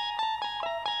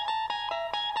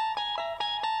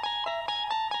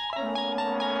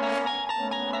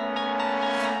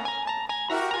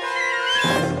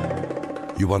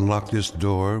 You unlock this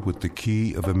door with the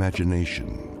key of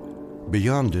imagination.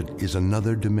 Beyond it is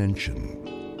another dimension,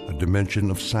 a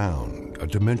dimension of sound, a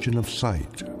dimension of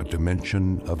sight, a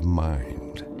dimension of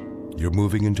mind. You're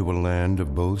moving into a land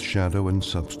of both shadow and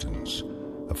substance,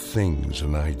 of things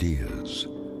and ideas.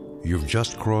 You've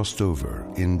just crossed over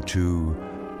into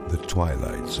the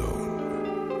Twilight Zone.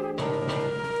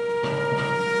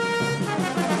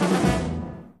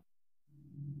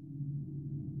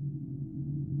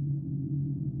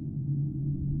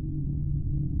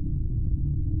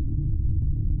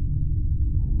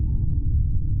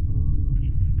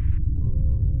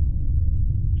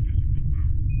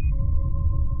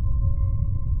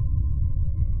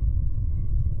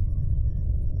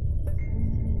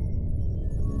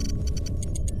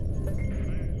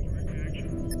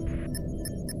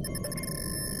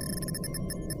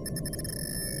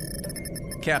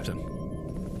 Captain.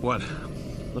 What?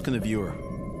 Look in the viewer.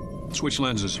 Switch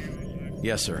lenses.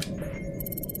 Yes, sir.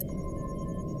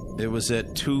 It was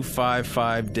at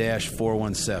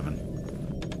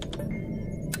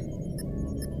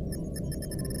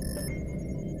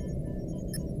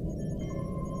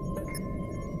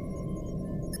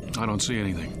I don't see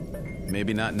anything.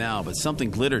 Maybe not now, but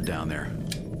something glittered down there.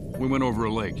 We went over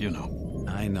a lake, you know.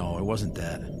 I know, it wasn't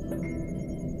that.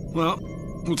 Well,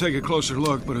 we'll take a closer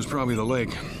look, but it's probably the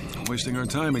lake. Wasting our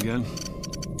time again.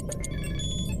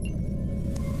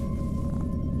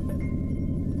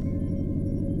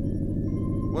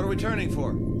 What are we turning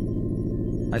for?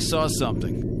 I saw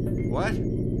something. What?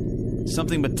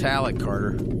 Something metallic,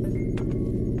 Carter.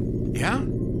 Yeah?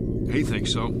 He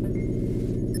thinks so.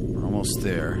 We're almost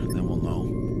there, then we'll know.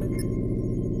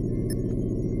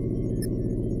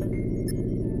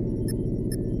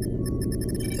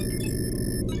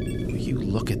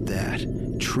 Look at that.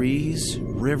 Trees,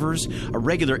 rivers, a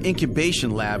regular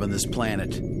incubation lab on this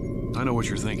planet. I know what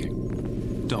you're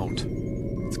thinking. Don't.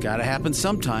 It's gotta happen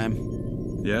sometime.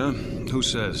 Yeah? Who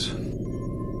says?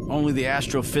 Only the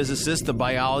astrophysicist, the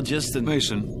biologist, and...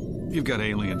 Mason, you've got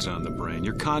aliens on the brain.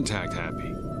 You're contact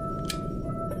happy.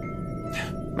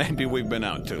 Maybe we've been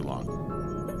out too long.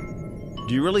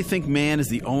 Do you really think man is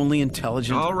the only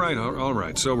intelligent... All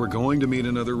right. So we're going to meet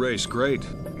another race. Great.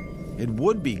 It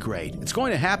would be great. It's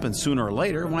going to happen sooner or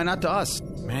later. Why not to us?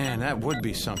 Man, that would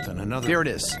be something. Another... Here it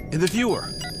is, in the viewer.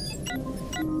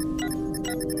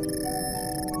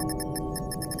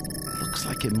 Looks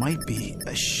like it might be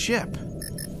a ship.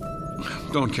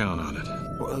 Don't count on it.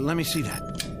 Well, let me see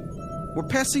that. We're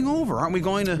passing over. Aren't we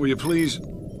going to... Will you please...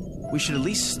 We should at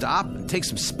least stop and take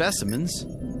some specimens.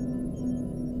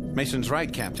 Mason's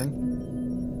right,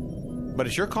 Captain. But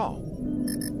it's your call.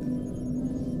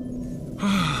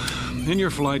 In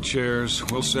your flight chairs,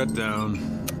 we'll sit down.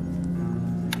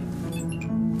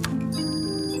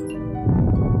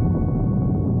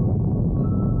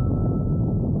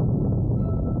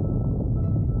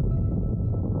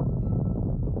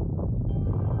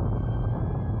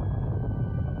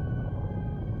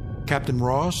 Captain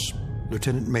Ross,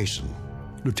 Lieutenant Mason,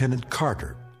 Lieutenant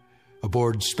Carter,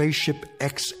 aboard spaceship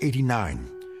X-89,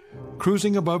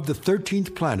 cruising above the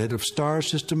 13th planet of Star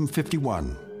System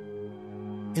 51.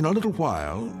 In a little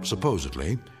while,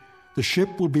 supposedly, the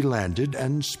ship will be landed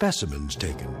and specimens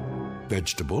taken.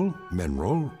 Vegetable,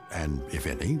 mineral, and, if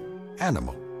any,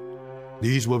 animal.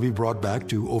 These will be brought back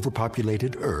to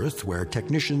overpopulated Earth, where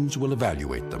technicians will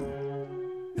evaluate them.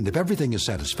 And if everything is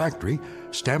satisfactory,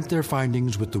 stamp their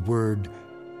findings with the word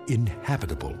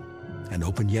inhabitable and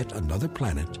open yet another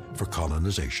planet for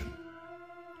colonization.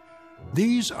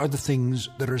 These are the things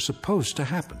that are supposed to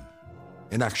happen.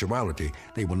 In actuality,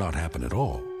 they will not happen at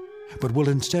all, but will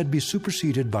instead be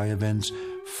superseded by events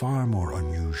far more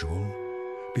unusual,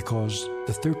 because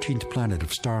the 13th planet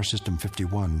of Star System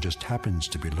 51 just happens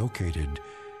to be located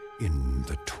in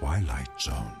the Twilight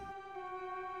Zone.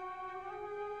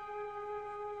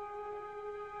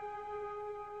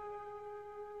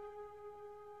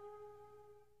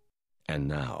 And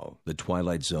now, The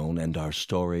Twilight Zone and our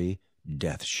story,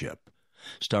 Death Ship,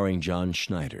 starring John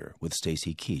Schneider with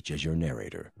Stacy Keach as your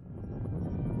narrator.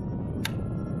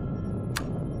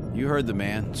 You heard the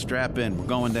man. Strap in. We're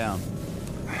going down.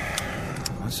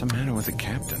 What's the matter with the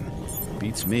captain?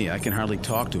 Beats me. I can hardly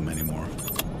talk to him anymore.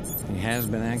 He has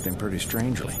been acting pretty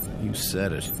strangely. You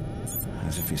said it.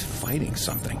 As if he's fighting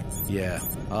something. Yeah,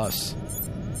 us.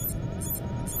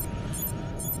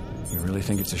 You really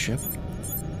think it's a ship?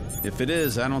 If it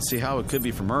is, I don't see how it could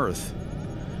be from Earth.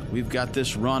 We've got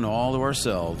this run all to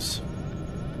ourselves.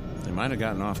 They might have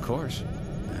gotten off course.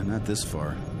 Not this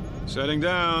far. Setting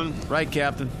down. Right,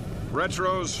 Captain.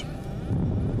 Retros.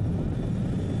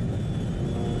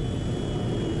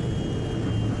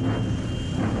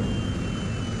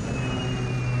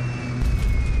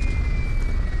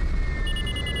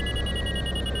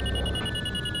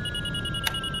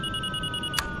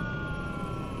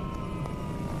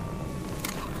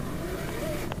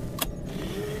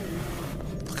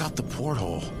 Out the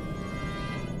porthole.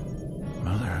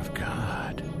 Mother of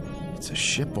God. It's a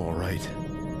ship, all right.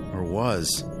 Or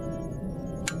was.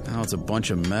 Now it's a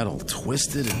bunch of metal,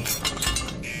 twisted and...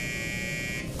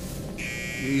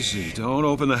 Easy. Don't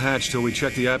open the hatch till we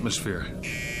check the atmosphere.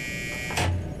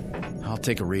 I'll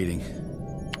take a reading.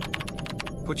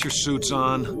 Put your suits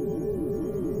on.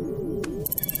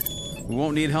 We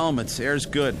won't need helmets. Air's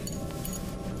good.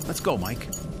 Let's go, Mike.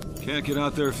 Can't get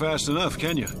out there fast enough,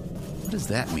 can you? What does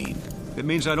that mean? It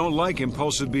means I don't like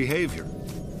impulsive behavior.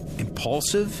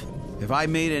 Impulsive? Have I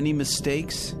made any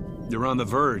mistakes? You're on the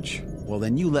verge. Well,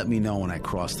 then you let me know when I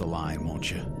cross the line, won't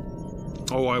you?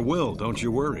 Oh, I will. Don't you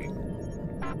worry.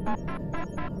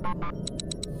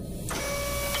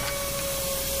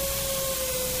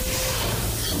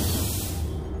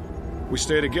 We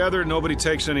stay together, nobody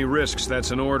takes any risks.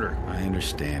 That's an order. I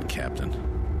understand,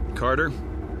 Captain. Carter?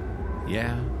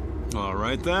 Yeah? All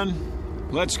right, then.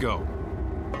 Let's go.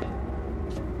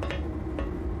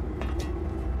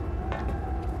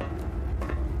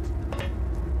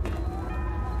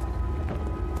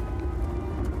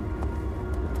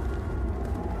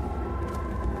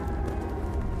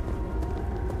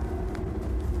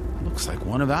 Looks like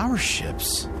one of our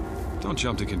ships. Don't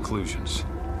jump to conclusions.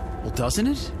 Well, doesn't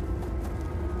it?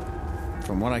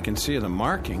 From what I can see of the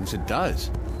markings, it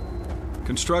does.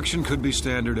 Construction could be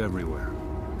standard everywhere.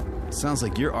 Sounds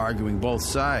like you're arguing both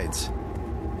sides.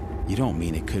 You don't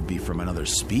mean it could be from another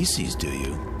species, do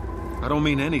you? I don't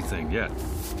mean anything yet.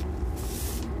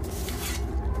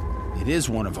 It is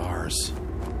one of ours.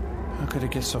 How could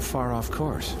it get so far off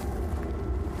course?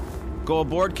 Go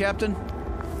aboard, Captain?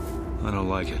 I don't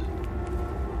like it.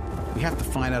 We have to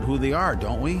find out who they are,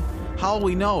 don't we? How will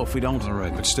we know if we don't? All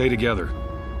right, but stay together.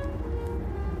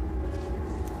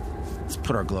 Let's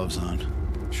put our gloves on.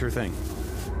 Sure thing.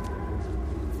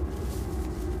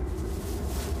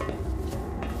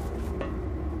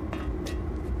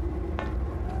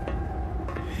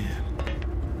 Man,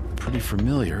 pretty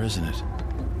familiar, isn't it?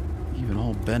 Even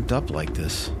all bent up like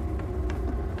this.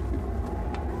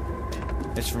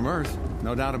 It's from Earth,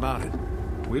 no doubt about it.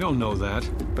 We don't know that.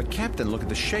 But Captain, look at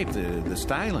the shape, the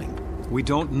styling. We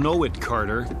don't know it,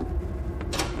 Carter.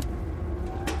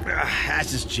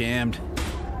 Hatch is jammed.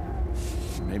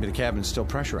 Maybe the cabin's still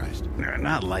pressurized.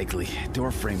 Not likely.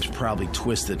 Door frame's probably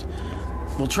twisted.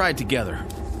 We'll try it together.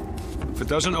 If it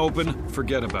doesn't open,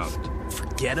 forget about it.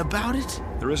 Forget about it?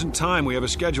 There isn't time. We have a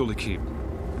schedule to keep.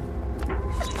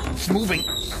 It's moving.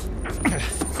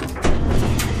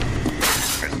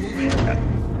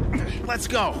 Let's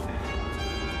go.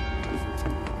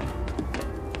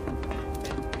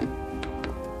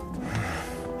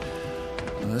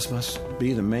 Well, this must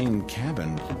be the main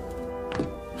cabin.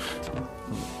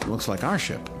 Looks like our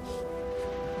ship.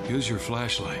 Use your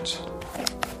flashlights.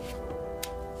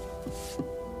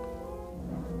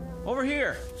 Over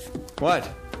here. What?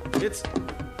 It's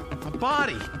a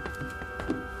body.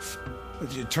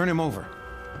 Turn him over.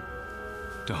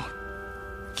 Don't.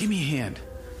 Give me a hand.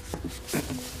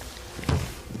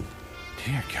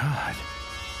 Dear God.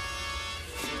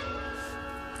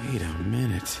 Wait a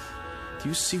minute. Do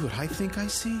you see what I think I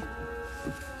see?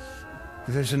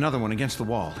 There's another one against the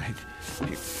wall.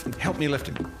 Help me lift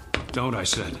him. Don't, I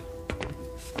said.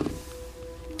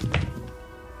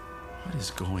 What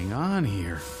is going on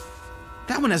here?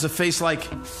 That one has a face like...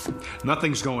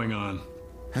 Nothing's going on.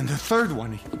 And the third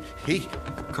one, he...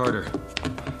 Carter,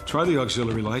 try the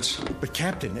auxiliary lights. But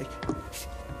Captain,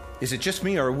 is it just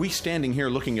me, or are we standing here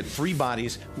looking at three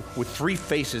bodies with three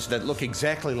faces that look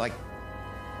exactly like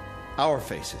our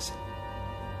faces?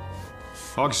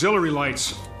 Auxiliary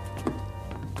lights.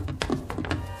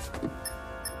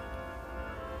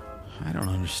 I don't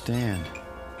understand.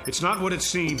 It's not what it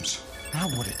seems.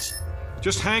 Not what it's...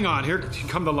 Just hang on. Here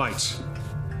come the lights.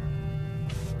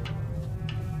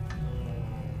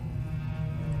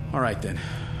 All right, then.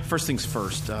 First things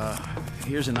first.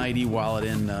 Here's an ID wallet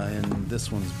in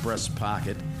this one's breast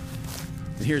pocket.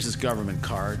 And here's his government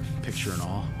card, picture and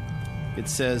all. It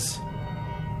says,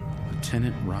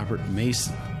 Lieutenant Robert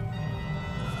Mason.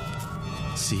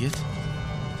 See it?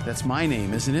 That's my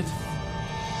name, isn't it?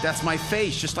 That's my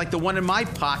face, just like the one in my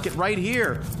pocket right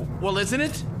here. Well, isn't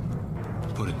it?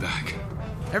 Put it back.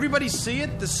 Everybody see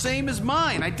it? The same as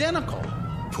mine, identical.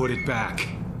 Put it back.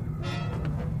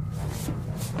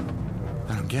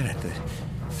 I don't get it.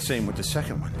 The same with the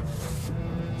second one.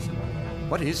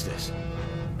 What is this?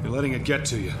 You're letting it get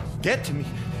to you. Get to me?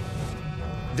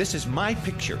 This is my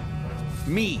picture.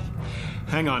 Me.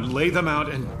 Hang on, lay them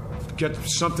out and get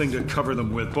something to cover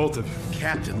them with, both of you.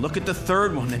 Captain, look at the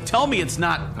third one and tell me it's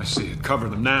not... I see it. Cover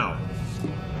them now.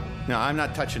 No, I'm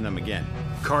not touching them again.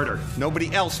 Carter.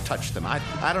 Nobody else touched them. I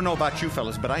don't know about you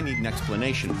fellas, but I need an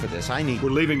explanation for this. We're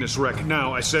leaving this wreck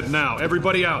now. I said now.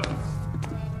 Everybody out.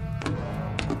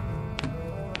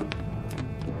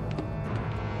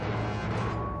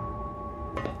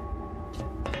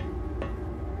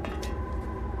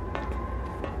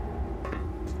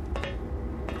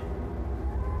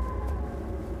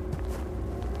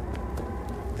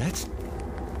 That's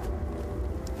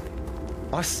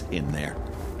us in there.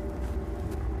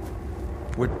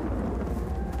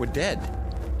 We're dead.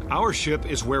 Our ship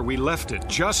is where we left it,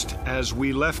 just as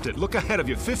we left it. Look ahead of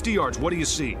you, 50 yards. What do you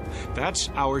see? That's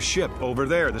our ship over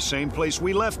there, the same place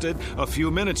we left it a few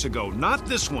minutes ago. Not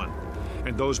this one.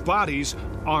 And those bodies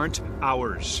aren't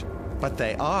ours. But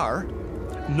they are.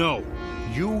 No.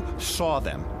 You saw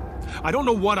them. I don't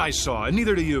know what I saw, and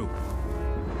neither do you.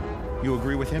 You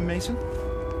agree with him, Mason?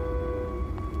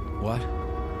 What?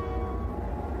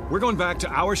 We're going back to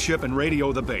our ship and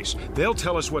radio the base. They'll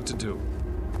tell us what to do.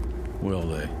 Will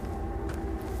they?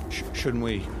 Shouldn't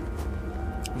we...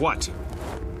 What?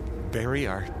 Bury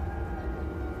our...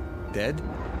 dead?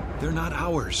 They're not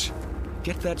ours.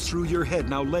 Get that through your head.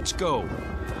 Now let's go.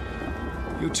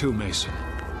 You too, Mason.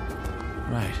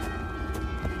 Right.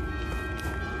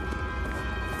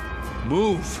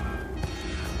 Move.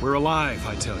 We're alive,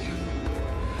 I tell you.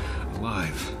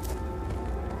 Alive.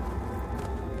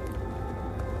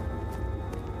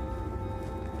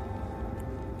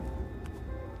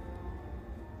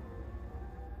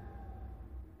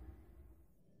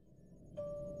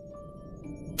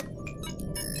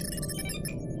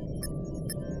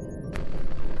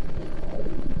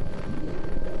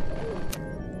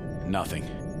 Nothing.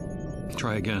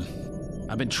 Try again.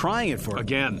 I've been trying it for...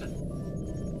 Again.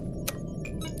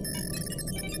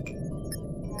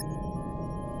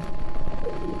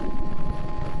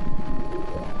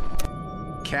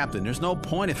 Captain, there's no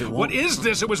point if it won't... What is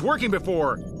this? It was working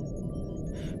before.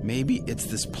 Maybe it's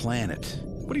this planet.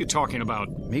 What are you talking about?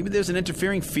 Maybe there's an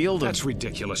interfering field of... That's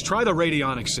ridiculous. Try the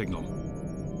radionic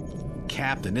signal.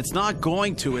 Captain, it's not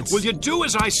going to. It's... Will you do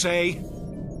as I say?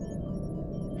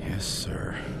 Yes,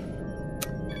 sir.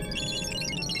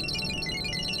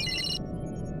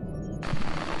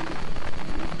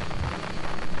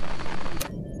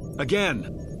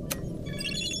 Again.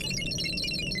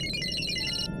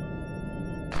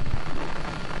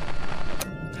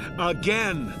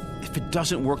 Again. If it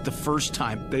doesn't work the first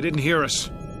time... They didn't hear us.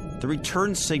 The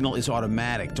return signal is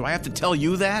automatic. Do I have to tell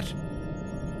you that?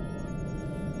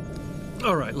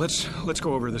 All right, let's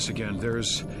go over this again.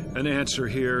 There's an answer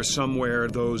here somewhere.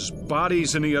 Those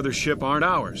bodies in the other ship aren't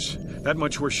ours. That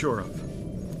much we're sure of.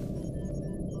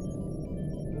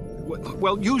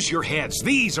 Well, use your heads.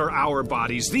 These are our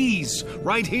bodies. These,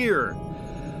 right here.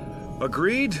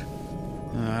 Agreed?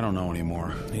 I don't know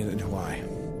anymore. Neither do I.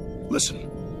 Listen.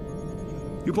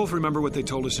 You both remember what they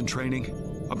told us in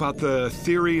training? About the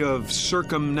theory of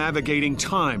circumnavigating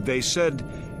time. They said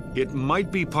it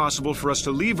might be possible for us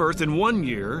to leave Earth in 1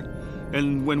 year,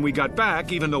 and when we got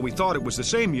back, even though we thought it was the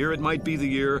same year, it might be the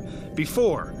year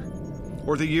before.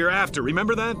 Or the year after.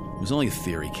 Remember that? It was only a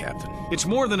theory, Captain. It's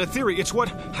more than a theory. It's what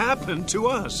happened to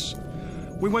us.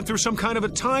 We went through some kind of a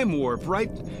time warp, right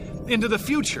into the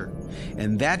future.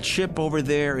 And that ship over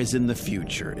there is in the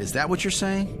future. Is that what you're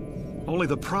saying? Only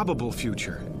the probable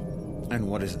future. And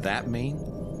what does that mean?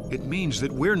 It means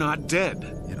that we're not dead.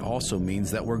 It also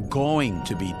means that we're going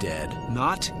to be dead.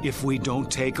 Not if we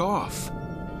don't take off.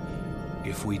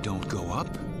 If we don't go up,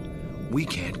 we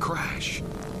can't crash.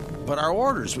 But our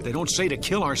orders... They don't say to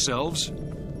kill ourselves.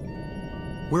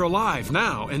 We're alive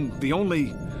now, and the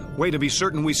only way to be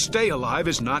certain we stay alive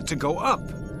is not to go up.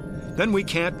 Then we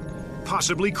can't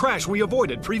possibly crash. We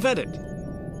avoid it, prevent it.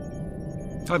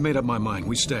 I've made up my mind.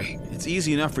 We stay. It's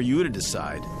easy enough for you to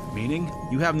decide. Meaning?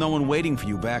 You have no one waiting for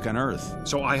you back on Earth.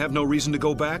 So I have no reason to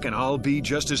go back, and I'll be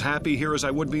just as happy here as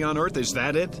I would be on Earth? Is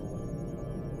that it?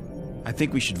 I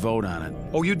think we should vote on it.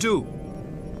 Oh, you do?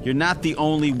 You're not the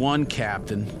only one,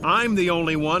 Captain. I'm the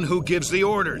only one who gives the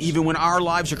orders. Even when our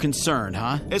lives are concerned,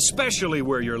 huh? Especially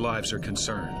where your lives are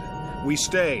concerned. We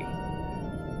stay.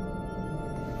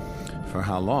 For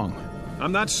how long?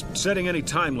 I'm not setting any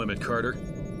time limit, Carter.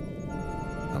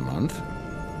 A month?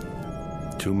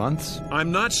 2 months?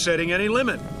 I'm not setting any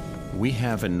limit. We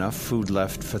have enough food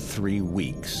left for 3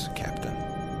 weeks, Captain.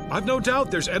 I've no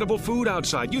doubt there's edible food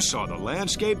outside. You saw the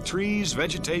landscape, trees,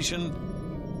 vegetation.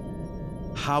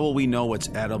 How will we know what's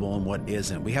edible and what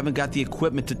isn't? We haven't got the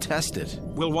equipment to test it.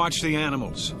 We'll watch the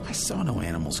animals. I saw no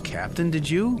animals, Captain. Did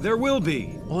you? There will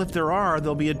be. Well, if there are,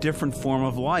 there'll be a different form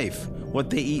of life. What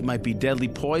they eat might be deadly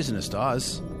poisonous to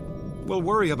us. We'll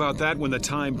worry about that when the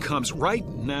time comes. Right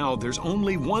now, there's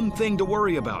only one thing to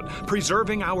worry about: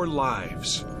 preserving our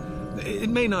lives. It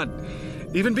may not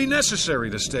even be necessary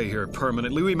to stay here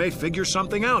permanently. We may figure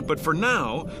something out, but for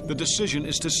now, the decision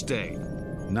is to stay.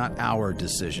 Not our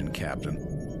decision,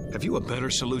 Captain. Have you a better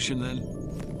solution, then?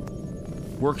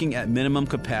 Working at minimum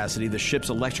capacity, the ship's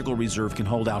electrical reserve can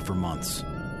hold out for months.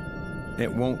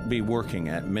 It won't be working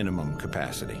at minimum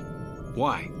capacity.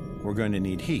 Why? We're going to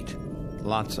need heat.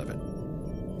 Lots of it.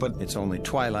 But it's only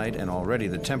twilight, and already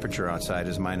the temperature outside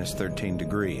is minus 13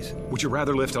 degrees. Would you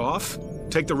rather lift off?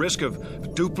 Take the risk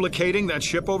of duplicating that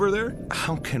ship over there?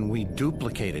 How can we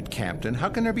duplicate it, Captain? How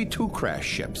can there be 2 crash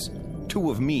ships? 2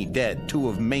 of me dead, 2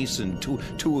 of Mason,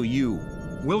 two of you.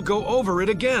 We'll go over it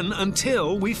again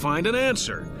until we find an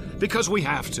answer. Because we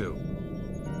have to.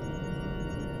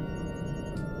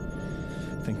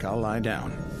 I think I'll lie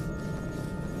down.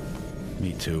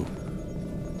 Me too.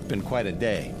 It's been quite a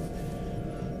day.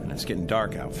 And it's getting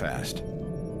dark out fast.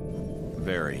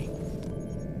 Very,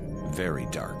 very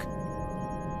dark.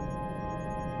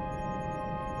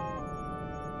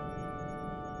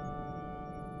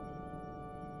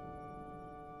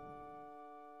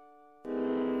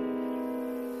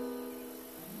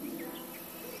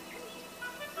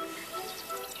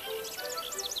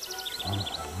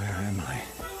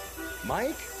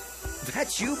 Mike?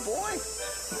 That's you, boy?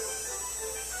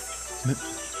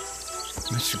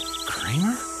 Mr.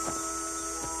 Kramer?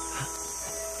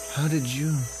 How did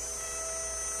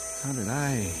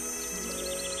I...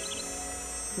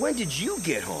 When did you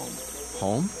get home?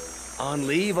 Home? On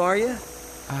leave, are you?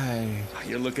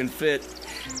 You're looking fit.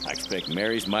 I expect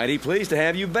Mary's mighty pleased to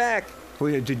have you back.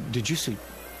 Wait, did you say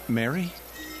Mary?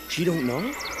 She don't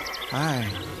know? I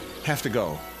have to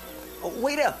go. Oh,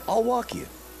 wait up. I'll walk you.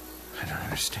 I don't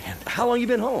understand. How long you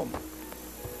been home?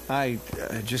 I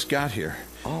just got here.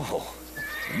 Oh,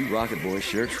 you rocket boys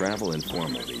sure travel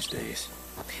informal these days.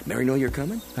 Mary know you're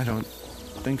coming? I don't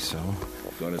think so.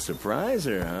 Gonna surprise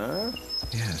her, huh?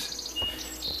 Yes.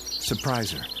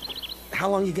 Surprise her. How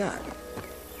long you got?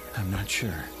 I'm not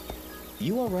sure.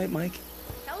 You all right, Mike?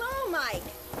 Hello, Mike.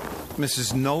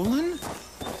 Mrs. Nolan?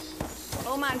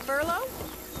 Home on furlough?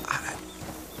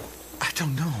 I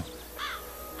don't know.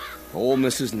 Old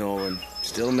Mrs. Nolan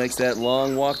still makes that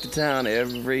long walk to town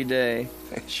every day.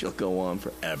 She'll go on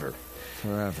forever.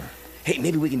 Forever. Hey,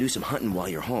 maybe we can do some hunting while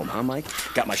you're home, huh, Mike?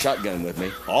 Got my shotgun with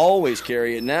me. Always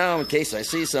carry it now in case I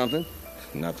see something.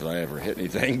 Not that I ever hit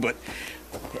anything, but...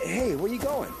 Hey, where you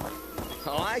going?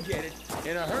 Oh, I get it.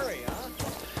 In a hurry, huh?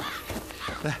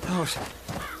 The house.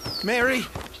 Mary!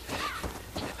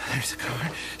 There's a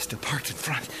car still parked in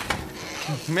front.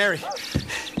 Mary!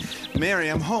 Mary,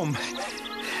 I'm home.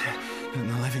 In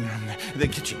the living room, the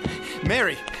kitchen.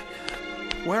 Mary!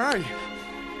 Where are you?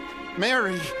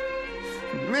 Mary!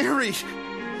 Mary!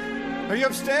 Are you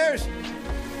upstairs?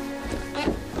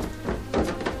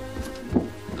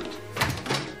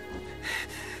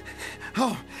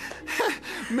 Oh,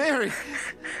 Mary!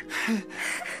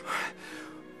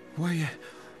 Why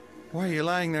are you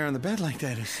lying there on the bed like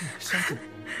that? Is something...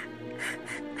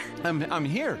 I'm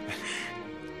here.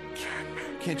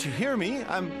 Can't you hear me?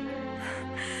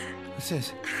 What's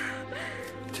this?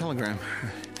 Telegram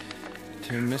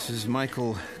to Mrs.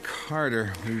 Michael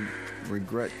Carter, we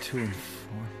regret to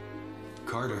inform.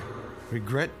 Carter.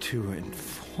 Regret to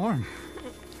inform.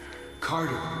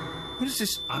 Carter. What is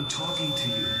this? I'm talking to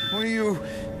you. What are you?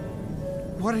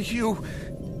 What are you?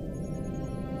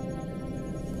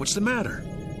 What's the matter?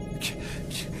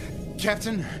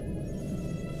 Captain?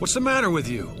 What's the matter with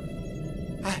you?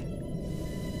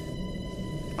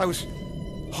 I was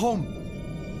home.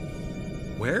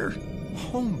 Where?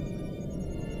 Home.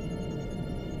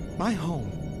 My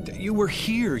home. You were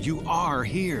here. You are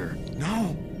here.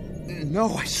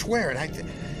 No, I swear it.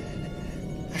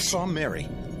 I saw Mary.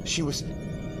 She was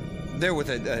there with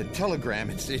a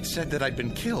telegram. It said that I'd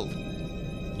been killed.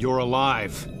 You're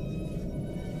alive.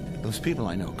 Those people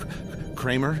I know.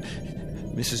 Kramer,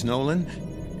 Mrs. Nolan.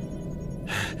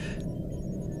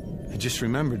 I just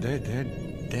remembered they're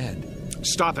dead.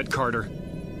 Stop it, Carter.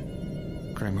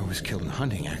 Kramer was killed in a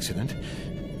hunting accident.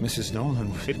 Mrs.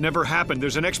 Nolan was... It never happened.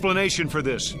 There's an explanation for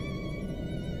this.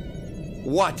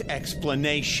 What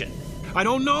explanation? I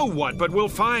don't know what, but we'll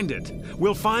find it.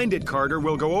 We'll find it, Carter.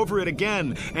 We'll go over it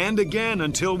again and again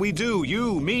until we do.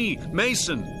 You, me,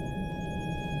 Mason.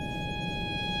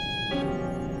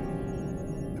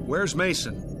 Where's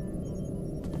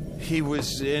Mason? He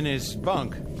was in his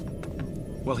bunk.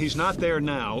 Well, he's not there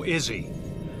now, is he?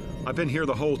 I've been here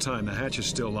the whole time. The hatch is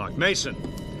still locked. Mason!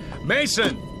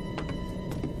 Mason!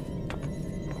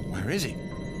 Where is he?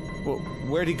 Well,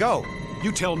 where'd he go?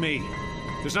 You tell me.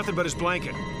 There's nothing but his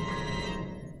blanket.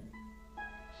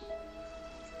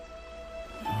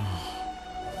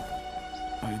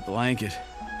 My blanket.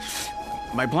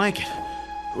 My blanket.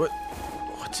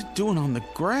 What's it doing on the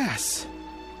grass?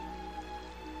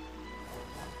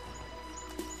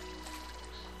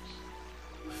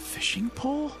 Fishing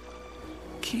pole?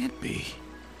 Can't be.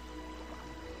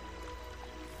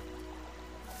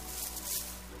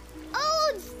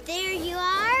 Oh, there you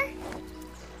are.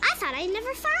 I thought I'd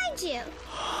never find you.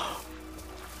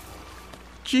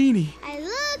 Jeannie. I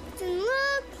looked and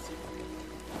looked.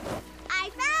 I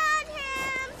found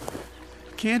him.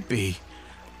 Can't be.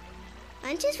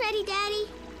 Lunch is ready, Daddy.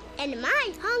 And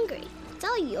mine's hungry. It's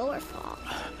all your fault.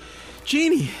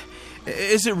 Jeannie,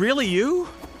 is it really you?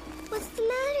 What's the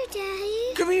matter,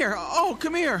 Daddy? Come here. Oh,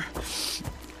 come here.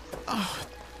 Oh,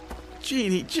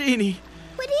 Jeannie.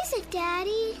 What is it,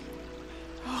 Daddy?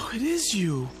 Oh, it is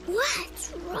you.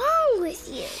 What's wrong with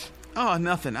you? Oh,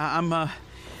 nothing.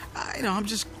 I'm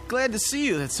just glad to see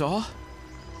you, that's all.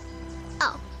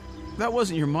 Oh. That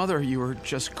wasn't your mother you were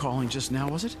just calling just now,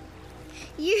 was it?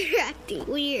 You're acting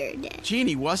weird.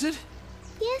 Jeannie, was it?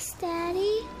 Yes,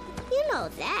 Daddy. You know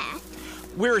that.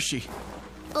 Where is she?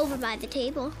 Over by the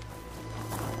table.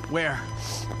 Where?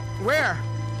 Where?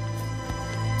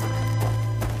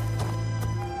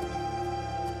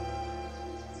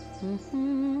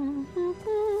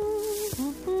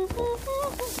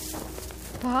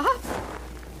 Bob?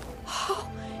 Oh,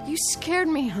 you scared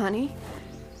me, honey.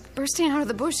 Bursting out of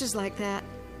the bushes like that.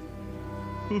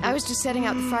 I was just setting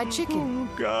out the fried chicken.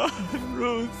 Oh, God,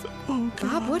 Ruth. Oh, God.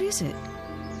 Bob, what is it?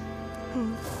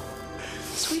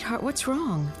 Sweetheart, what's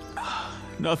wrong?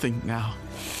 Nothing now.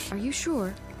 Are you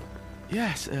sure?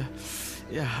 Yes,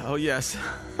 yeah, oh, yes.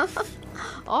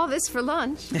 All this for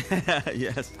lunch?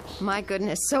 Yes. My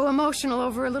goodness, so emotional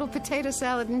over a little potato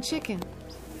salad and chicken.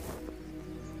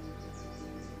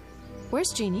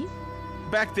 Where's Jeannie?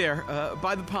 Back there,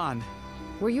 by the pond.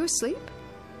 Were you asleep?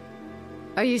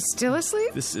 Are you still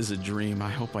asleep? This is a dream. I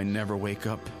hope I never wake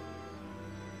up.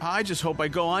 I just hope I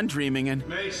go on dreaming and...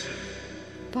 Mason!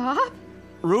 Bob?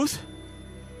 Ruth?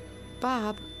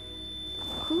 Bob,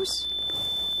 who's...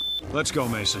 Let's go,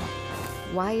 Mason.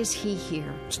 Why is he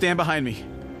here? Stand behind me.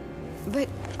 But...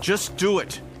 Just do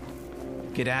it.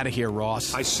 Get out of here,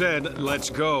 Ross. I said, let's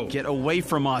go. Get away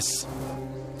from us.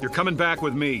 You're coming back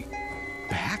with me.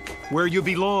 Back? Where you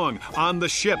belong, on the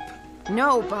ship.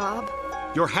 No, Bob.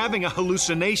 You're having a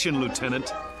hallucination,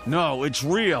 Lieutenant. No, it's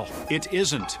real. It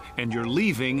isn't, and you're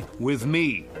leaving with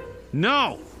me.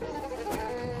 No!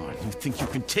 Come on, you think you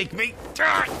can take me?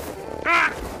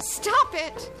 Stop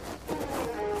it!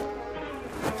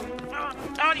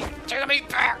 You take me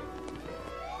back!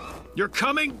 You're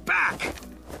coming back!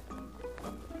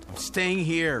 I'm staying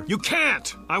here. You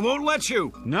can't! I won't let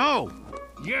you! No!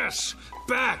 Yes!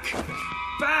 Back!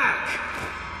 Back!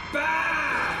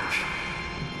 Back!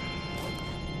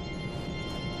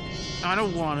 I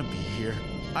don't want to be here.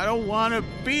 I don't want to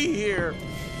be here.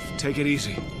 Take it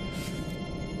easy.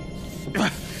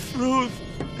 Ruth. Ruth.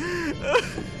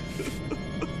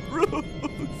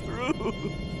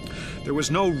 There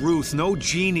was no Ruth, no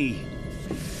Jeannie.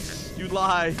 You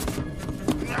lie.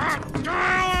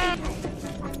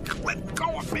 Let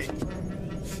go of me.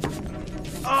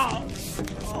 Oh.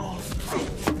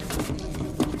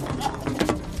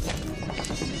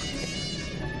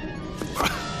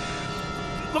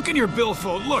 Look in your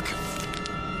billfold. Look.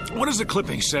 What does the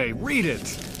clipping say? Read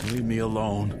it. Leave me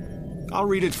alone. I'll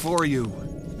read it for you.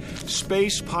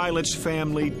 Space pilot's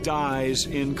family dies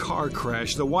in car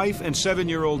crash. The wife and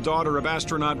 7-year-old daughter of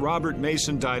astronaut Robert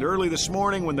Mason died early this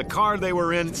morning when the car they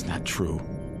were in... It's not true.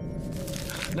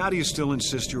 Now do you still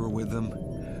insist you were with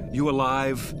them? You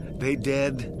alive? They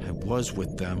dead? I was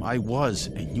with them. I was,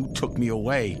 and you took me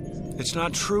away. It's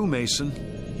not true,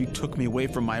 Mason. You took me away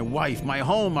from my wife, my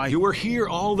home, You were here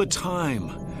all the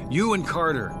time. You and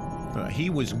Carter. He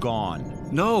was gone.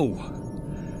 No.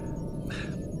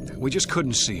 We just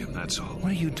couldn't see him, that's all.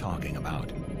 What are you talking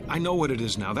about? I know what it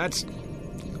is now. That's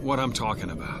what I'm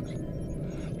talking about.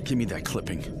 Give me that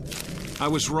clipping. I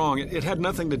was wrong. It had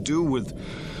nothing to do with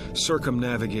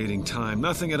circumnavigating time.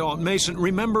 Nothing at all. Mason,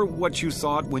 remember what you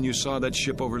thought when you saw that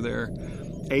ship over there?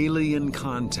 Alien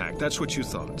contact. That's what you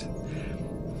thought.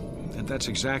 And that's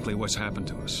exactly what's happened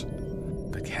to us.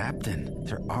 But, Captain,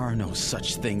 there are no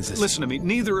such things as... Listen to me.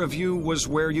 Neither of you was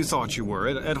where you thought you were,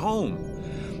 at home.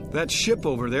 That ship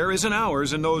over there isn't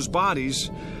ours, and those bodies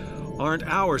aren't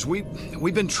ours.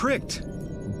 We've been tricked.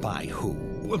 By who?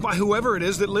 Well, by whoever it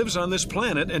is that lives on this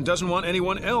planet and doesn't want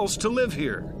anyone else to live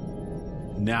here.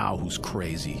 Now who's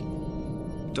crazy?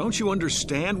 Don't you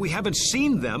understand? We haven't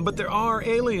seen them, but there are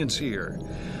aliens here.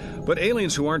 But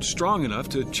aliens who aren't strong enough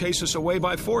to chase us away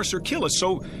by force or kill us.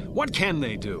 So what can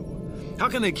they do? How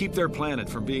can they keep their planet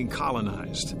from being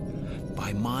colonized?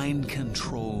 By mind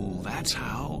control, that's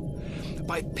how.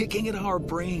 By picking at our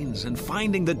brains and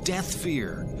finding the death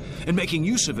fear and making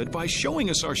use of it by showing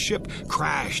us our ship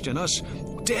crashed and us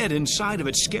dead inside of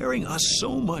it, scaring us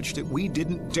so much that we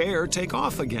didn't dare take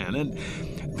off again and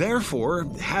therefore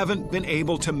haven't been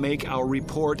able to make our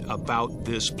report about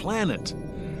this planet.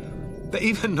 They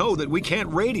even know that we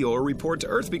can't radio or report to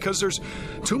Earth because there's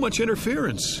too much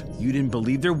interference. You didn't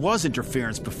believe there was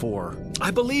interference before.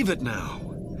 I believe it now.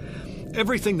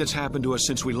 Everything that's happened to us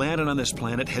since we landed on this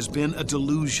planet has been a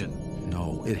delusion.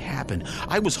 No, it happened.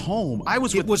 I was home.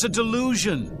 It was a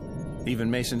delusion.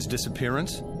 Even Mason's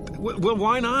disappearance? Well,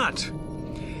 why not?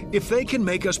 If they can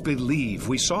make us believe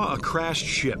we saw a crashed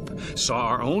ship, saw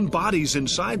our own bodies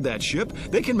inside that ship,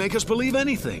 they can make us believe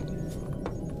anything.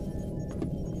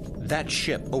 That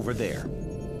ship over there,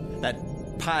 that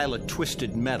pile of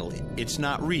twisted metal, it's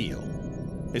not real.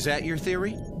 Is that your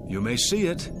theory? You may see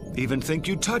it, even think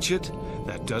you touch it.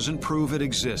 That doesn't prove it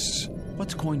exists.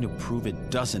 What's going to prove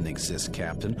it doesn't exist,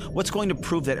 Captain? What's going to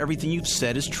prove that everything you've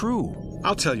said is true?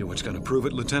 I'll tell you what's going to prove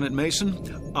it, Lieutenant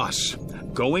Mason. Us.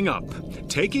 Going up,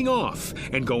 taking off,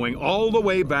 and going all the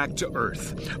way back to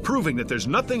Earth. Proving that there's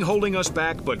nothing holding us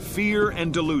back but fear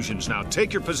and delusions. Now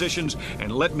take your positions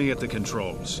and let me at the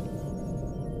controls.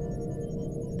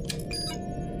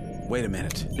 Wait a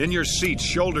minute. In your seats,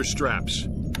 shoulder straps.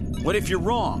 What if you're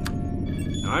wrong?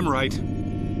 I'm right.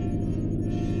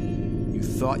 You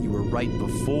thought you were right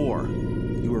before.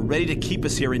 You were ready to keep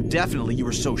us here indefinitely. You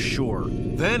were so sure.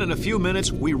 Then in a few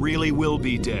minutes, we really will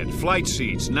be dead. Flight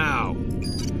seats, now.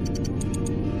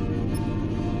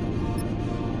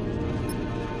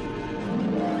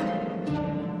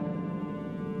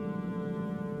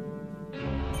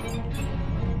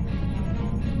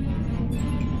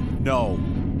 No.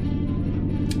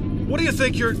 What do you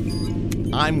think you're...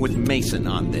 I'm with Mason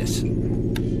on this.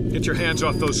 Get your hands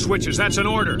off those switches. That's an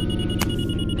order.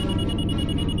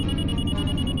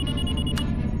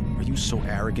 Are you so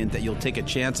arrogant that you'll take a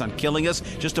chance on killing us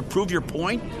just to prove your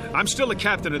point? I'm still the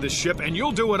captain of this ship, and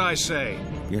you'll do what I say.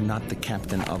 You're not the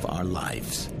captain of our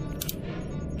lives.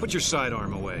 Put your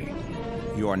sidearm away.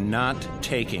 You're not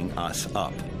taking us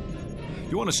up.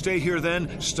 You want to stay here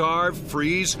then? Starve,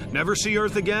 freeze, never see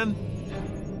Earth again?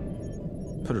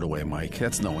 Put it away, Mike.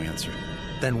 That's no answer.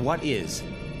 Then what is?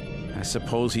 I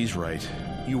suppose he's right.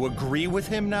 You agree with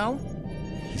him now?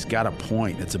 He's got a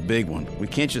point. It's a big one. We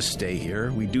can't just stay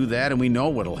here. We do that and we know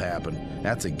what'll happen.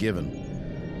 That's a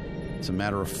given. It's a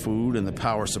matter of food and the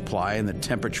power supply and the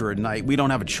temperature at night. We don't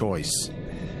have a choice.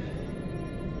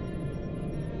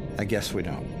 I guess we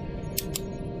don't.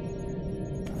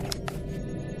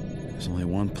 There's only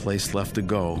one place left to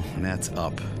go, and that's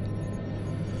up.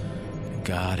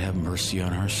 God have mercy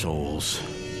on our souls.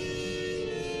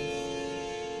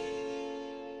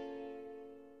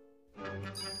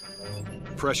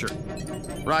 Pressure.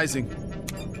 Rising.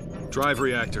 Drive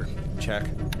reactor. Check.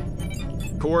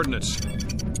 Coordinates.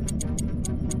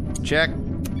 Check.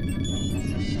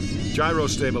 Gyro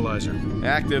stabilizer.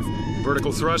 Active.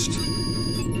 Vertical thrust.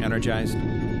 Energized.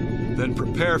 Then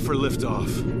prepare for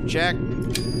liftoff. Check.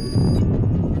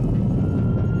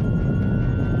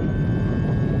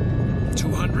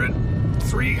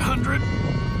 300.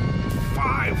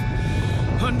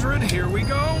 500. Here we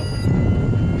go.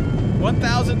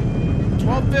 1,000.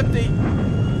 1,250.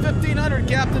 1,500,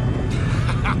 Captain.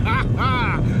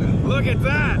 Look at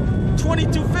that.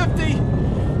 2,250.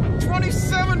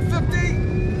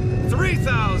 2,750.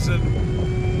 3,000.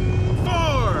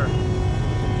 4.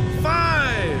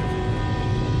 5.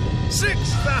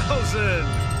 6,000.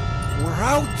 We're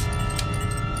out.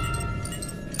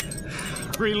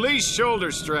 Release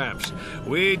shoulder straps.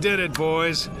 We did it,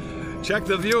 boys. Check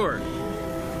the viewer.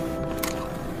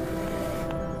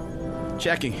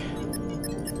 Checking.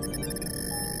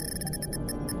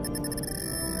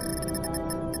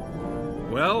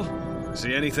 Well,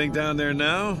 see anything down there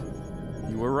now?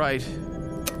 You were right.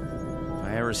 If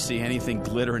I ever see anything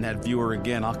glitter in that viewer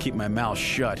again, I'll keep my mouth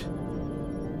shut.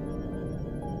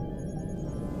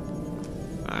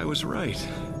 I was right.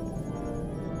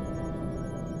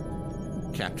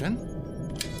 Captain?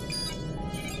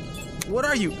 What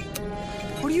are you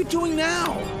doing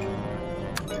now?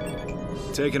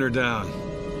 Taking her down.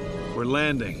 We're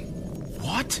landing.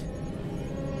 What?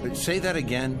 Say that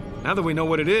again. Now that we know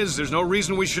what it is, there's no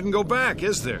reason we shouldn't go back,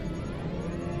 is there?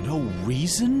 No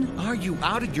reason? Are you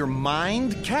out of your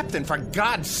mind? Captain, for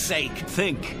God's sake!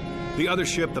 Think. The other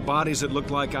ship, the bodies that looked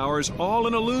like ours, all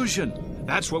an illusion.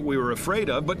 That's what we were afraid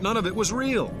of, but none of it was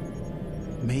real.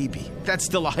 Maybe. That's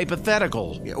still a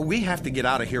hypothetical. Yeah, we have to get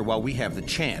out of here while we have the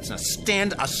chance. Now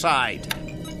stand aside.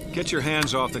 Get your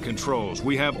hands off the controls.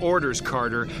 We have orders,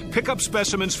 Carter. Pick up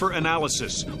specimens for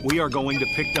analysis. We are going to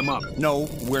pick them up. No,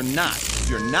 we're not.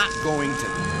 You're not going to.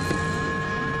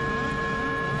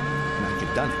 Now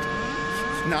you've done it.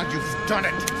 Now you've done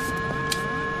it.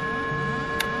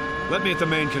 Let me at the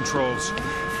main controls.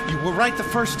 You were right the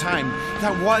first time.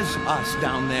 That was us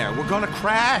down there. We're gonna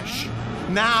crash.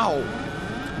 Now.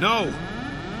 No.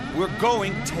 We're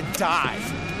going to die.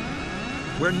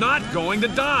 We're not going to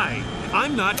die.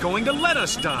 I'm not going to let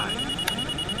us die.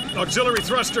 Auxiliary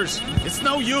thrusters. It's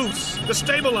no use. The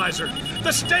stabilizer.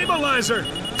 The stabilizer!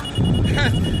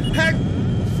 Heck!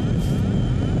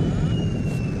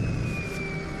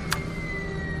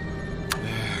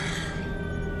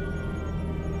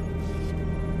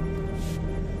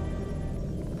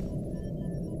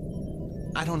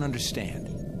 I don't understand.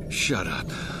 Shut up.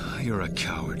 You're a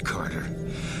coward, Carter.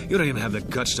 You don't even have the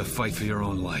guts to fight for your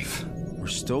own life. We're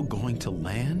still going to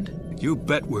land? You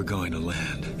bet we're going to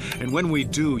land. And when we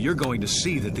do, you're going to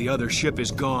see that the other ship is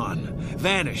gone.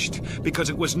 Vanished. Because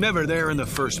it was never there in the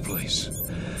first place.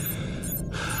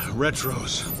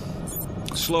 Retros.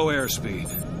 Slow airspeed.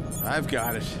 I've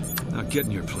got it. Now get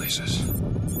in your places.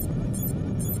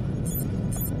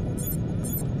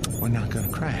 We're not going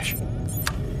to crash.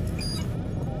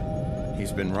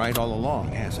 He's been right all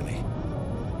along, hasn't he?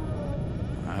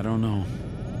 I don't know.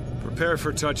 Prepare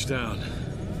for touchdown.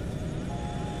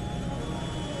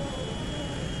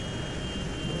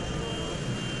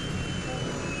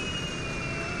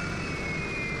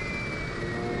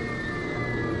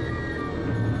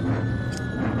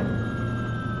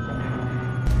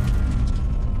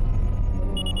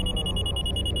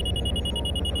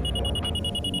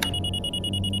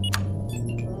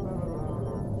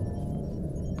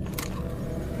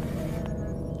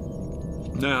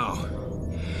 Now,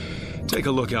 take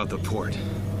a look out the port.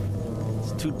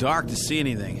 It's too dark to see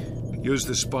anything. Use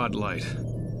the spotlight.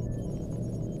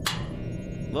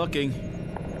 Looking.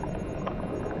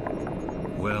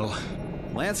 Well?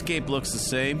 Landscape looks the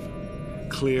same.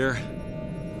 Clear?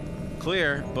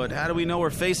 Clear, but how do we know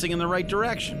we're facing in the right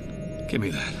direction? Give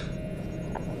me that.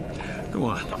 Go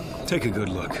on, take a good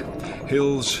look.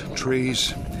 Hills,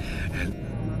 trees, and...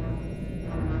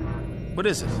 What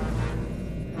is it?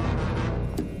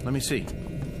 Let me see.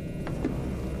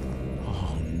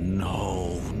 Oh,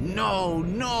 no. No,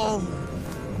 no.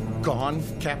 Gone,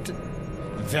 Captain?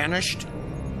 Vanished?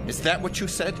 Is that what you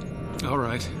said? All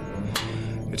right.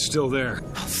 It's still there.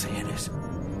 I'll say it is.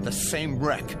 The same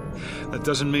wreck. That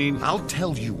doesn't mean... I'll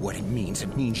tell you what it means.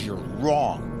 It means you're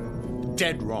wrong.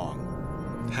 Dead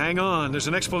wrong. Hang on. There's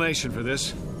an explanation for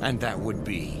this. And that would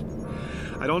be?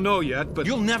 I don't know yet, but...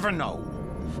 You'll never know.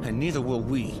 And neither will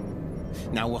we.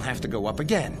 Now we'll have to go up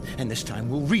again, and this time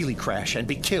we'll really crash and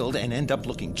be killed and end up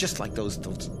looking just like those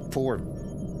four...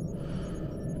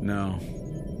 No.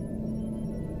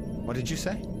 What did you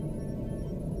say?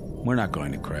 We're not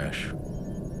going to crash.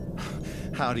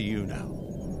 How do you know?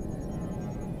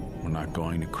 We're not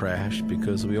going to crash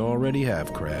because we already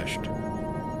have crashed.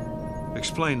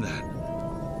 Explain that.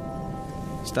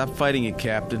 Stop fighting it,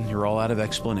 Captain. You're all out of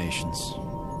explanations.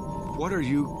 What are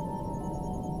you...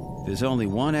 There's only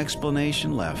one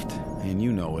explanation left, and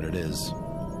you know what it is.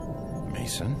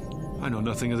 Mason? I know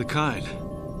nothing of the kind.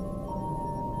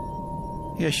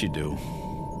 Yes, you do.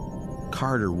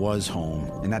 Carter was home,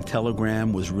 and that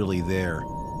telegram was really there.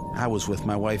 I was with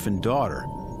my wife and daughter,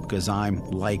 because I'm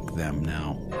like them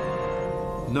now.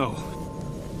 No.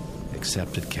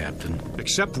 Accept it, Captain.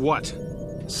 Accept what?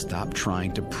 Stop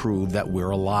trying to prove that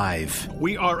we're alive.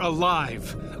 We are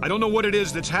alive. I don't know what it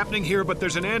is that's happening here, but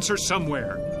there's an answer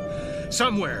somewhere.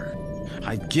 Somewhere.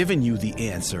 I've given you the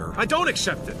answer. I don't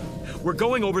accept it. We're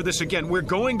going over this again. We're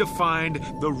going to find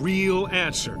the real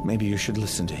answer. Maybe you should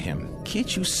listen to him.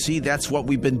 Can't you see that's what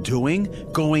we've been doing?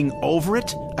 Going over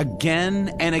it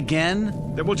again and again?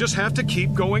 Then we'll just have to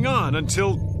keep going on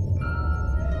until...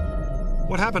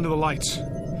 What happened to the lights?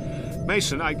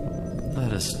 Mason,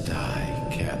 Let us die,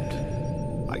 Captain.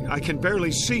 I can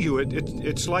barely see you.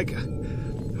 It's like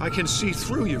I can see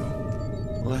through you.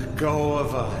 Let go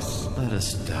of us. Let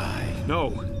us die. No.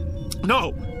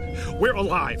 No! We're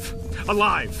alive.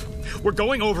 Alive. We're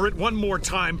going over it one more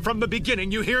time from the beginning.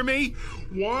 You hear me?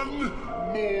 One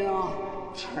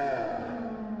more time.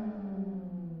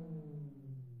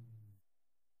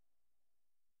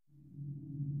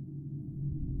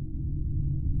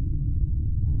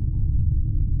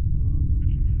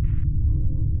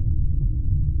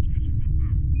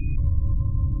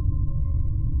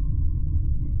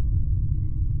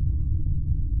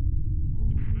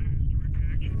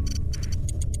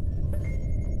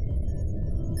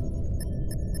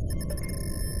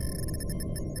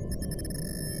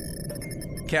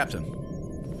 Captain.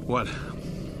 What?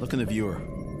 Look in the viewer.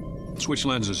 Switch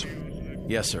lenses.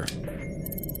 Yes, sir.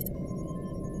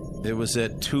 It was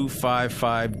at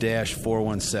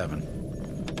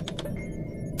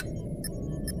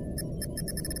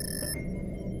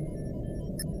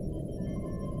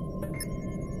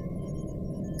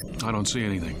I don't see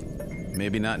anything.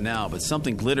 Maybe not now, but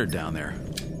something glittered down there.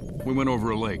 We went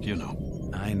over a lake, you know.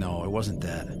 I know, it wasn't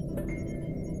that.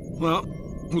 Well,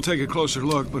 we'll take a closer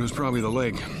look, but it's probably the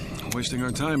lake. Wasting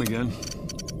our time again.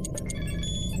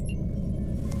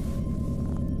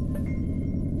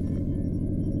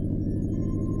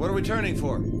 What are we turning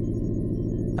for?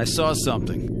 I saw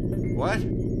something. What?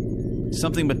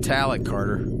 Something metallic,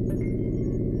 Carter.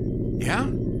 Yeah?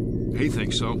 He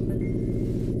thinks so.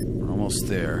 We're almost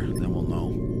there, then we'll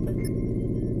know.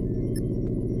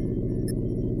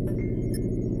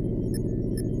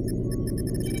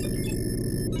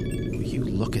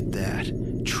 Look at that.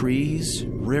 Trees,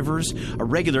 rivers, a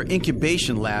regular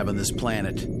incubation lab on this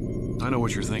planet. I know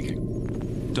what you're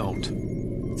thinking. Don't.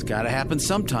 It's gotta happen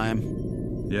sometime.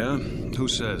 Yeah? Who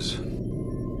says?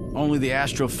 Only the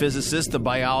astrophysicist, the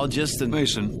biologist, and...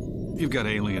 Mason, you've got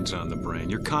aliens on the brain.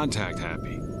 You're contact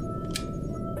happy.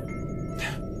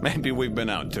 Maybe we've been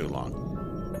out too long.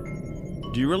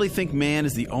 Do you really think man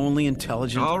is the only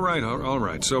intelligent... All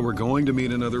right. So we're going to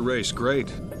meet another race.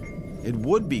 Great. It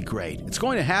would be great. It's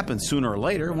going to happen sooner or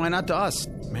later. Why not to us?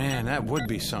 Man, that would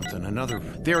be something. Another...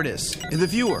 There it is, in the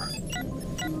viewer.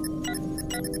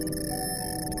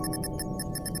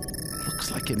 Looks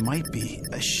like it might be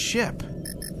a ship.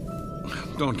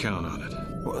 Don't count on it.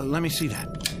 Well, let me see that.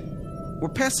 We're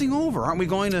passing over. Aren't we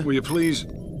going to... Will you please...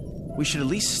 We should at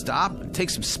least stop and take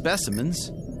some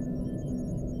specimens.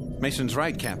 Mason's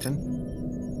right,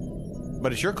 Captain.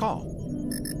 But it's your call.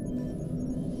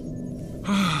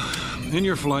 In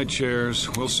your flight chairs,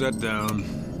 we'll set down.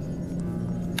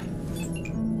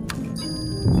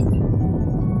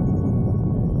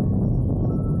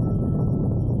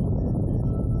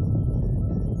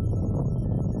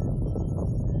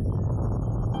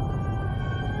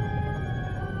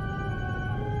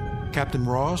 Captain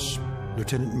Ross,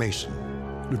 Lieutenant Mason,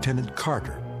 Lieutenant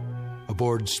Carter,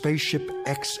 aboard spaceship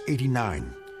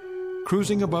X-89,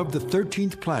 cruising above the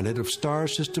 13th planet of Star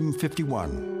System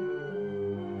 51.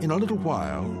 In a little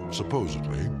while,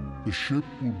 supposedly, the ship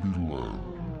will be land.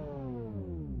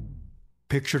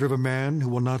 Picture of a man who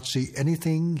will not see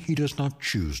anything he does not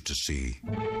choose to see,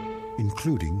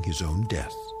 including his own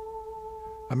death.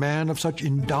 A man of such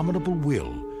indomitable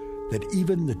will that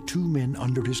even the two men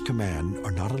under his command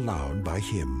are not allowed by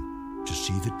him to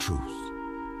see the truth.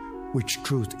 Which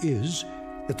truth is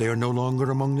that they are no longer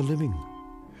among the living,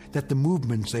 that the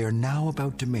movements they are now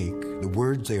about to make, the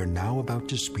words they are now about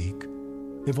to speak,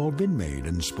 have all been made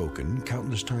and spoken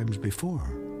countless times before,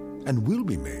 and will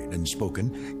be made and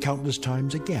spoken countless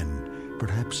times again,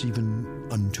 perhaps even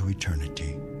unto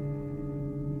eternity.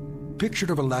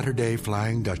 Picture of a latter-day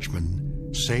Flying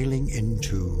Dutchman sailing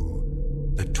into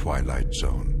the Twilight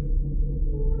Zone.